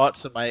overall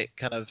thoughts and my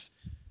kind of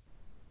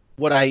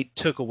what I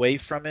took away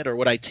from it, or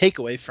what I take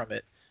away from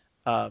it,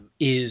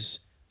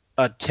 is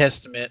a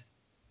testament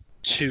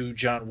to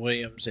John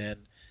Williams and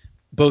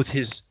both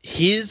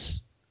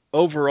his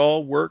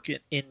overall work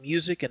in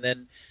music, and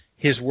then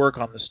his work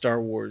on the Star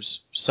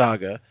Wars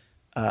saga,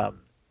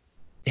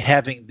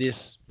 having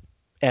this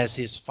as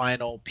his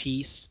final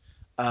piece,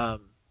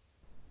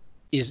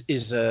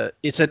 it's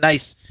a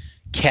nice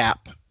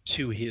cap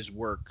to his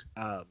work.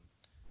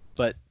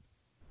 But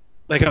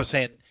like I was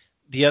saying,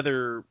 the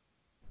other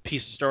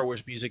piece of Star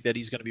Wars music that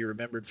he's going to be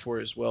remembered for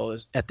as well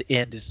as at the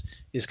end is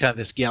kind of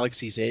this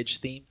Galaxy's Edge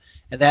theme,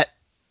 and that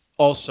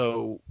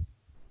also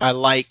I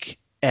like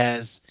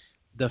as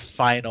the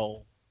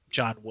final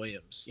John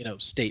Williams,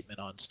 statement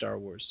on Star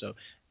Wars. So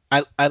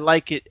I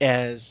like it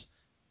as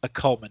a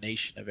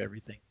culmination of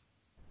everything.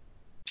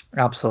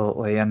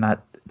 Absolutely, and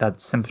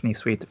that symphony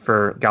suite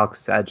for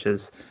Galaxy's Edge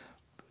is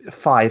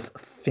 5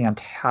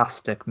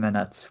 fantastic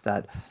minutes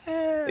that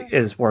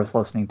is worth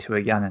listening to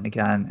again and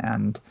again.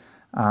 And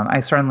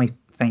I certainly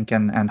think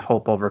and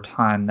hope over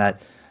time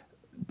that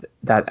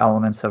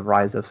elements of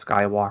Rise of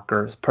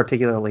Skywalker,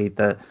 particularly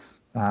the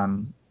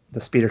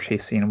speeder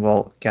chase scene,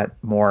 will get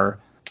more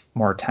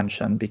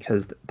attention,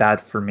 because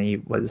that for me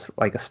was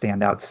like a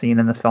standout scene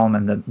in the film,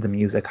 and the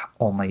music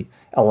only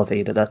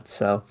elevated it.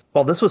 So,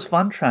 well, this was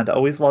fun, Trent. I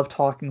always love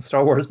talking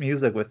Star Wars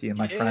music with you,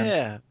 my friend.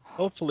 Yeah,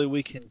 hopefully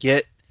we can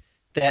get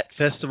that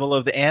Festival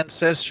of the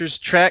Ancestors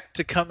track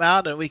to come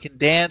out, and we can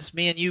dance,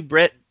 me and you,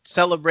 Brett,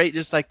 celebrate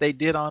just like they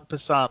did on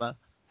Pisana.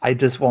 I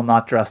just will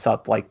not dress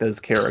up like those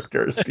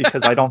characters,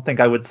 because I don't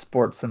think I would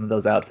sport some of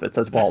those outfits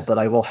as well, but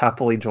I will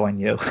happily join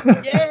you.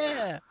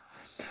 Yeah.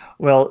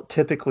 Well,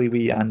 typically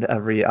we end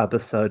every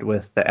episode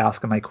with the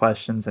Ask My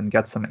Questions and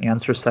Get Some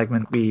Answer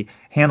segment. We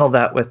handle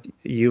that with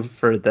you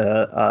for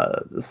the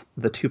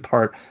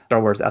 2-part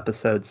Star Wars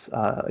episodes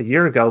a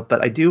year ago,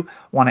 but I do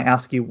want to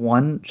ask you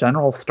one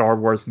general Star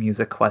Wars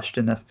music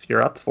question if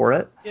you're up for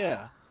it.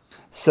 Yeah.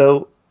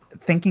 So,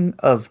 thinking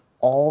of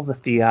all the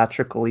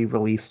theatrically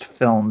released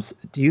films,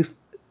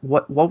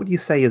 what would you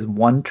say is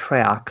one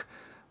track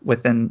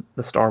within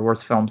the Star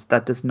Wars films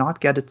that does not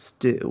get its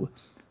due?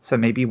 So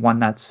maybe one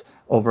that's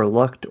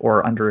overlooked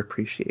or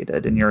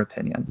underappreciated, in your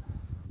opinion.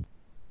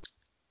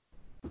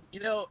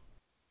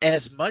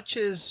 As much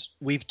as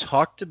we've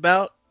talked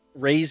about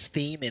Rey's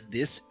theme in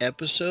this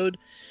episode,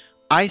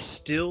 I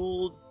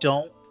still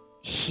don't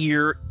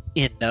hear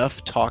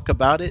enough talk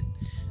about it.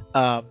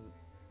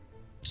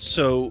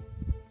 So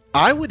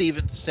I would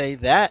even say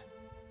that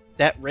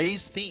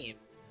Rey's theme,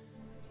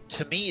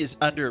 to me, is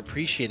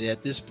underappreciated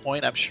at this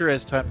point. I'm sure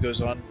as time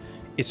goes on,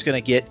 it's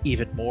going to get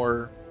even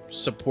more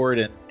support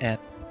and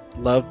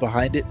love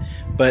behind it.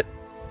 But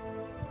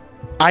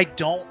I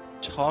don't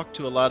talk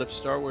to a lot of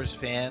Star Wars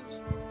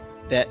fans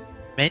that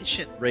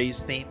mention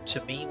Rey's theme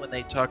to me when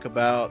they talk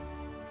about,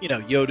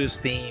 Yoda's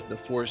theme, the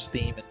Force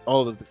theme, and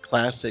all of the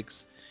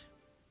classics.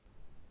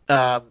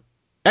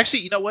 Actually,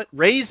 you know what?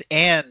 Rey's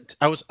and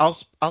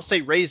I'll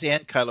say Rey's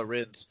and Kylo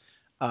Ren's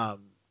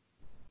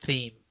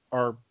theme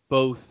are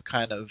both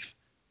kind of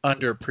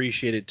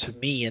underappreciated to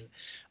me. And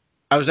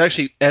I was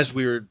actually, as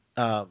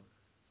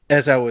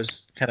I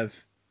was kind of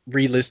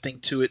re-listening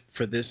to it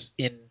for this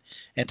in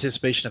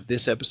anticipation of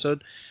this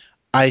episode,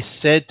 I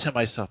said to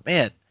myself,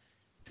 man,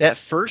 that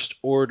First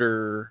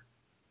Order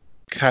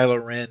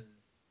Kylo Ren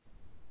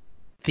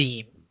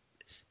theme,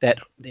 that,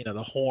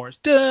 the horns,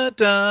 da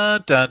da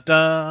da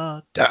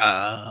da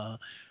da,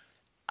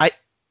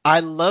 I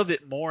love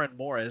it more and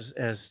more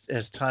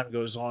as time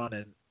goes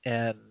on,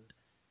 and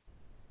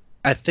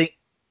I think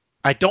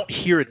I don't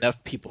hear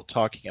enough people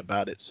talking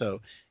about it.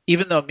 So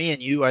even though me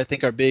and you, I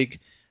think, are big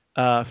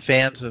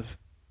fans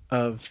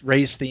of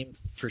Rey's theme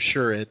for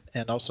sure,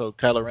 and also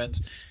Kylo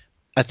Ren's,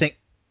 I think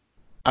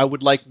I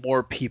would like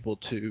more people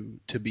to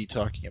be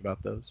talking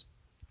about those.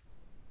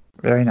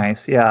 Very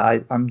nice. Yeah,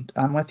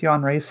 I'm with you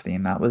on Rey's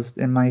theme. That was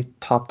in my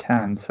top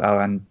 10, so,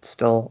 and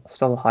still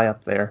high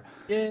up there.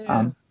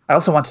 Yeah. I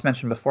also want to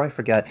mention, before I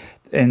forget,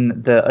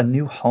 in the A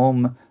New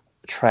Home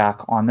track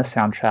on the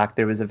soundtrack,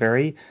 there was a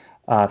very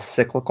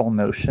cyclical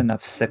motion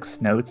of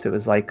 6 notes. It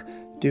was like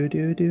do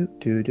do do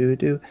do do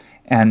do,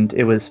 and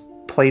it was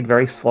played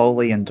very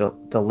slowly and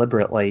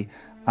deliberately.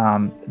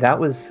 That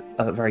was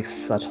a very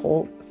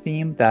subtle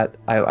theme that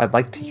I'd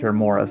like to hear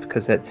more of,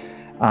 because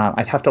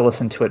I'd have to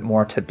listen to it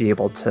more to be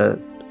able to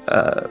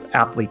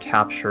aptly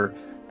capture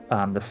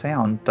the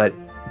sound, but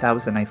that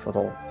was a nice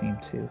little theme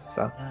too.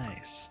 So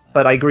Nice.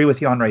 But I agree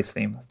with you on Ray's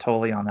theme,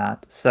 totally on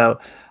that. So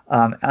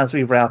as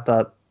we wrap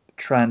up,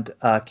 Trent,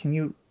 can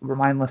you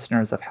remind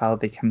listeners of how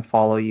they can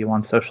follow you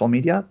on social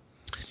media?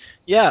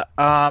 Yeah,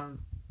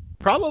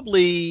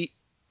 probably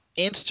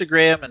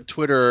Instagram and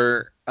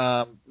Twitter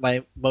are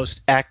my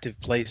most active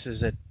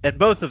places, and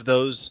both of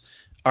those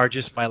are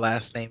just my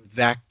last name,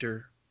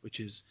 Vactor, which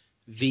is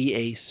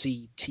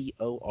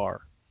Vactor.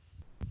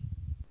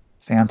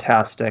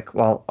 Fantastic.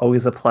 Well,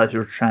 always a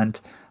pleasure,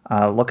 Trent.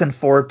 Looking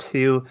forward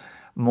to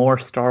more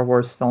Star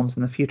Wars films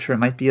in the future. It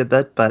might be a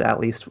bit, but at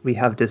least we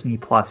have Disney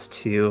Plus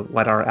to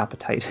whet our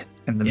appetite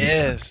in the meantime.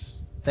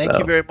 Yes. Thank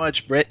you very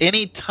much, Brett.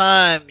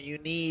 Anytime you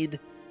need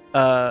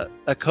a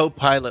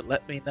co-pilot,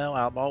 let me know.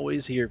 I'm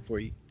always here for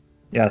you.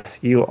 Yes,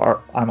 you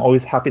are. I'm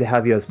always happy to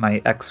have you as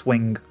my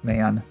X-Wing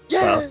man.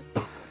 Yeah.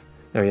 So,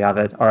 there you have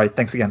it. All right.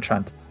 Thanks again,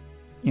 Trent.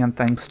 And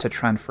thanks to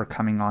Trent for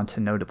coming on to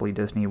Notably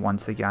Disney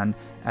once again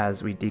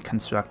as we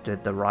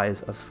deconstructed the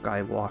Rise of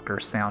Skywalker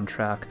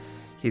soundtrack.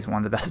 He's one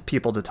of the best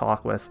people to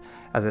talk with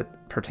as it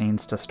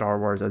pertains to Star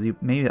Wars. As you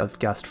may have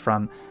guessed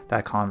from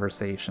that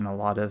conversation, a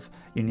lot of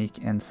unique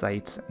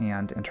insights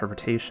and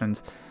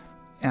interpretations.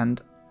 And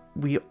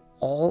we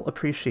all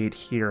appreciate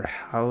here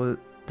how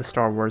the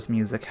Star Wars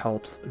music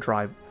helps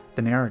drive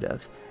the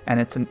narrative. And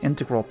it's an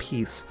integral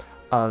piece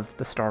of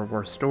the Star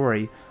Wars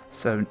story.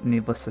 So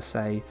needless to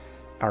say,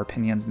 our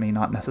opinions may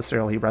not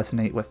necessarily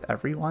resonate with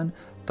everyone,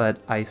 but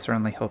I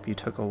certainly hope you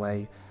took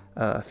away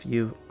a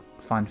few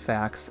fun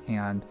facts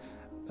and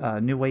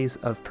new ways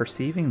of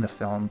perceiving the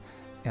film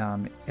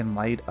in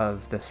light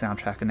of the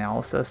soundtrack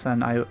analysis.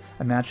 And I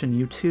imagine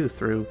you too,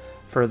 through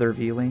further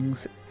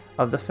viewings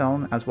of the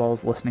film, as well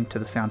as listening to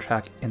the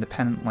soundtrack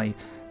independently,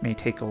 may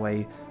take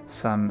away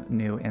some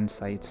new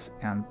insights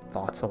and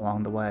thoughts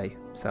along the way.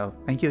 So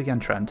thank you again,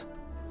 Trent.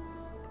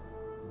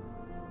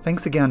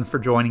 Thanks again for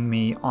joining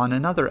me on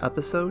another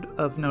episode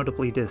of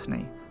Notably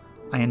Disney.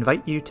 I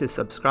invite you to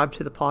subscribe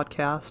to the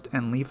podcast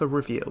and leave a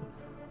review.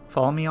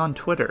 Follow me on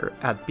Twitter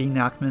at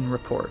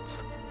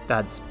bnachmanreports.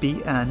 That's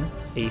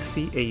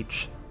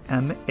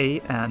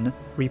BNACHMAN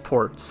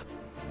Reports,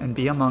 and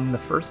be among the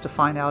first to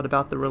find out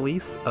about the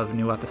release of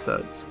new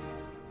episodes.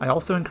 I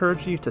also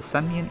encourage you to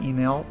send me an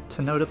email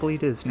to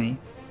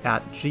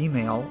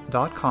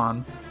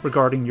notablydisney@gmail.com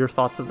regarding your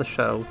thoughts of the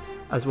show,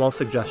 as well as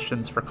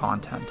suggestions for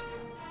content.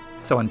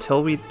 So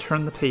until we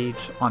turn the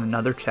page on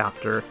another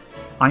chapter,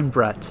 I'm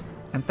Brett,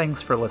 and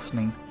thanks for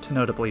listening to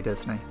Notably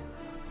Disney.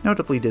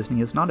 Notably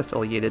Disney is not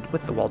affiliated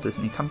with the Walt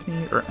Disney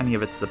Company or any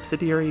of its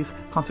subsidiaries.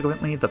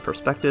 Consequently, the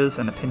perspectives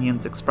and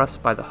opinions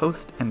expressed by the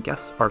host and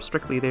guests are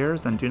strictly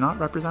theirs and do not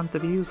represent the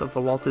views of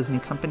the Walt Disney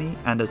Company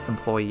and its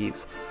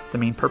employees. The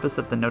main purpose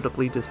of the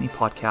Notably Disney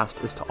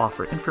podcast is to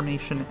offer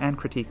information and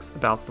critiques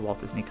about the Walt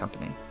Disney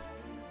Company.